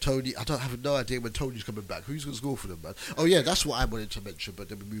Tony, I don't have no idea when Tony's coming back. Who's going to score for them, man? Oh, yeah, that's what I wanted to mention, but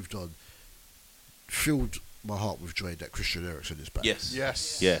then we moved on. Filled my heart with joy that Christian Eriksen is back. Yes.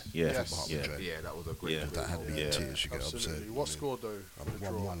 Yeah. That was a great That had me in tears, you get what I'm saying. What score, though? I'm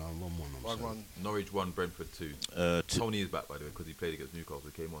 1-1. 1-1. Norwich 1, Brentford 2. Tony is back, by the way, because he played against Newcastle.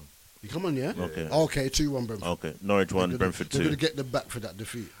 He came on. You come on, yeah? Okay. Okay, 2-1 Brentford. Okay. Norwich 1, Brentford 2. They're going to get them back for that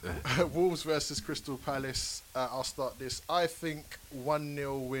defeat. Wolves versus Crystal Palace. I'll start this. I think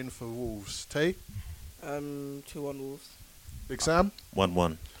 1-0 win for Wolves. Tay? 2-1 Wolves. Big Sam?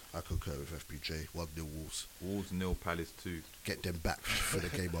 1-1. I concur with FBJ. 1-0 Wolves. Wolves 0, Palace 2. Get them back for the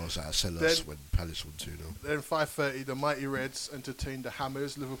game I was at Sellers when Palace won 2-0. Then 5:30, the Mighty Reds entertain the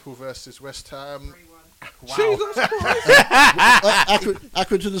Hammers. Liverpool versus West Ham. 3-1. Wow.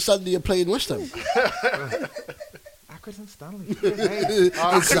 Accrington and Stanley are playing West Ham. Accrington Stanley.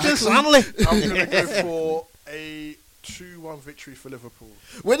 Exactly. Stanley. I'm going to go for a 2-1 victory for Liverpool.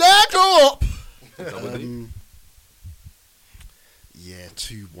 When I grow up. Yeah,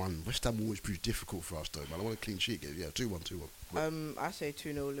 2-1. West Ham always proves difficult for us, though, man. I want a clean sheet game. Yeah, 2-1. I say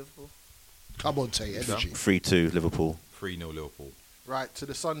 2-0 Liverpool. Come on, Tay, energy. 3-2 Liverpool. 3-0 Liverpool. Right, to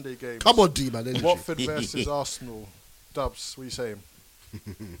the Sunday game. Come on, D-man, energy. Watford versus Arsenal. Dubs, what are you saying?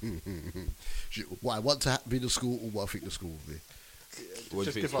 What I want to be the school or what I think the school will be.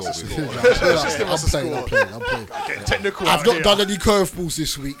 Just give us us a score. score. I'm playing. Get technical I've out not here. done any curveballs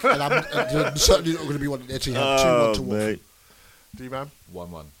this week, and I'm certainly not going to be one there to have 2-1 to Watford. D-Man?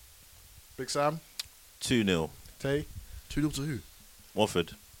 1-1. Big Sam? 2-0 Tay? 2-0 to who?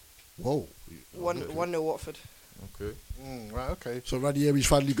 Watford. Whoa. 1-0 Watford. Okay. Right, okay. So Ranieri's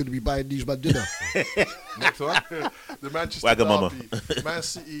finally going to be buying these man dinner. Next one. The Manchester Wagamama. Derby. Man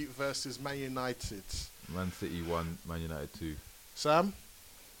City versus Man United. Man City 1, Man United 2. Sam?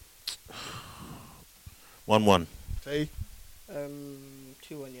 1-1. Tay?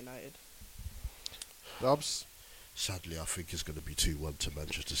 2-1 United. Dubs? Sadly, I think it's going to be 2-1 to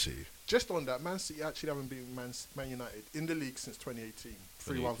Manchester City. Just on that, Man City actually haven't been Man United in the league since 2018.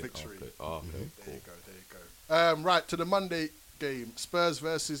 3-1 victory. Okay. Oh, okay. There you go. Right, to the Monday game. Spurs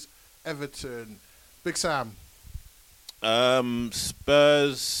versus Everton. Big Sam?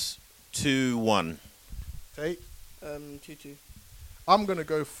 Spurs 2-1. Tay? 2-2. I'm going to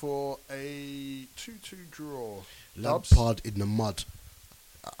go for a 2-2 draw. Dubs? Lampard in the mud.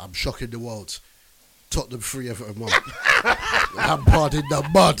 I'm shocking the world. Tottenham 3, Everton 1. Lampard in the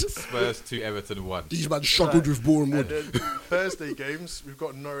mud. Spurs 2, Everton 1. These men struggled with Boreham And Wood. then Thursday games, we've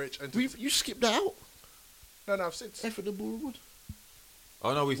got Norwich and... You skipped that out? No, I've said... Everton Boreham Wood.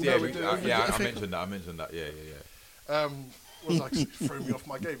 Oh no, we did. I mentioned that. Yeah. What was I throwing me off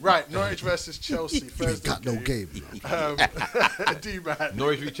my game? Right, Norwich versus Chelsea. Thursday Got no game. D-Man.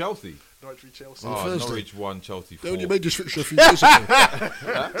 Norwich v Chelsea. Norwich v Chelsea. On Oh, Thursday. Norwich 1, Chelsea 4. They only made this fixture a few days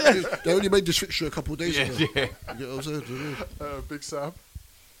ago. They only made this fixture a couple of days ago. Yeah. You get what I'm saying? Big Sam.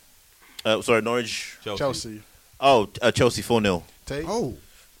 Sorry, Norwich. Chelsea. Oh, Chelsea 4-0. Tay? Oh.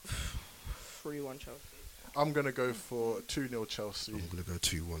 3-1 Chelsea. I'm going to go for 2-0 Chelsea. I'm going to go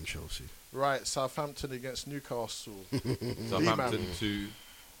 2-1 Chelsea. Right, Southampton against Newcastle. Southampton 2,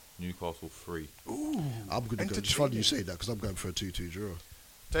 Newcastle 3. Ooh. I'm going to go. It's funny you say that because I'm going for a 2-2 draw.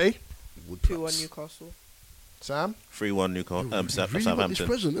 Tay? 2-1 Newcastle. Sam? 3-1 Newcastle. Really Southampton. want this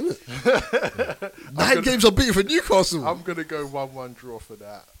present, isn't it? 9 games unbeaten for Newcastle. I'm going to go 1-1 draw for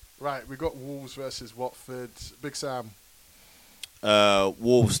that. Right, we got Wolves versus Watford. Big Sam.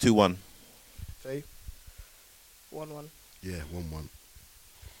 Wolves 2-1. Tay? 1-1. Yeah, 1-1.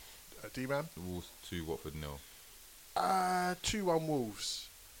 D-Man? Wolves 2, Watford 0. 2-1 Wolves.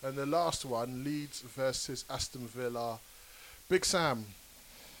 And the last one, Leeds versus Aston Villa. Big Sam.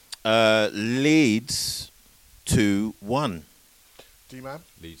 Leeds 2-1. D-Man?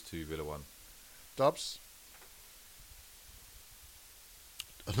 Leeds 2, Villa 1. Dubs?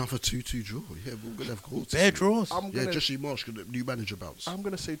 Another 2-2 draw. Yeah, we're going to have goals. Bare draws. Yeah, Jesse Marsh, new manager bounce. I'm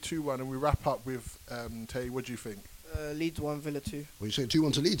going to say 2-1 and we wrap up with Tay. What do you think? Leeds 1, Villa 2. What are you saying,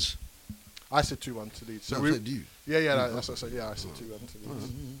 2-1 to Leeds? I said 2-1 to Leeds. No, So I said you. Yeah, that's what I said. Yeah, I said 2-1 to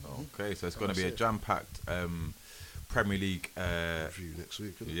Leeds. Okay, so it's going to be a jam-packed Premier League Review next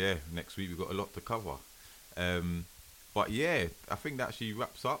week, isn't it? Yeah, next week we've got a lot to cover. But yeah, I think that actually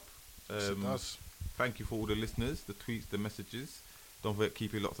wraps up. Yes, it does. Thank you for all the listeners, the tweets, the messages. Don't forget,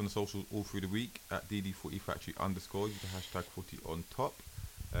 keep it locked on the socials all through the week at DD40Factory_. Use the hashtag 40 on top.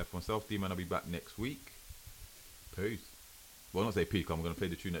 For myself, D-Man, I'll be back next week. Peace. Well, not say peak. I'm going to play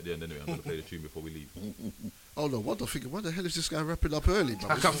the tune at the end anyway. I'm going to play the tune before we leave. Oh no, what? I'm thinking, why the hell is this guy wrapping up early?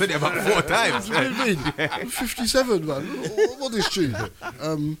 Man? I've said it about 4 times. What do you mean? I'm 57, man. What is tune?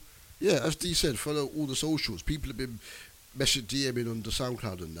 Yeah, as D said, follow all the socials. People have been DMing on the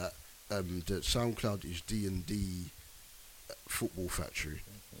SoundCloud and that. The SoundCloud is D&D Football Factory,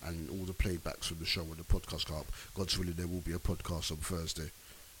 and all the playbacks from the show when the podcast come up. God's willing, there will be a podcast on Thursday.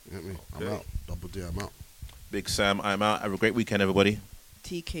 You know what I mean? Okay. I'm out. Double D, I'm out. Big Sam, I'm out. Have a great weekend, everybody.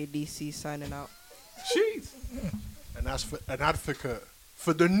 TKDC signing out. Jeez. And as for an advocate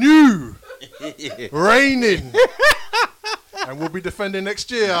for the new reigning, and we'll be defending next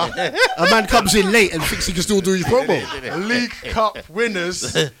year, A man comes in late and thinks he can still do his promo. League Cup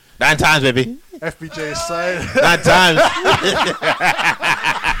winners, 9 times, baby. FBJ is signing. 9 times.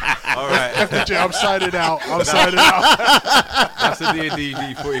 All right. FBJ, I'm signing out. That's the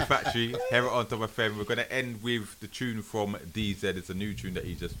D&D 40 Factory here on Top FM. We're going to end with the tune from DZ. It's a new tune that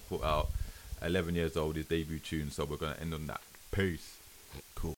he just put out. 11 years old, his debut tune. So we're going to end on that. Peace.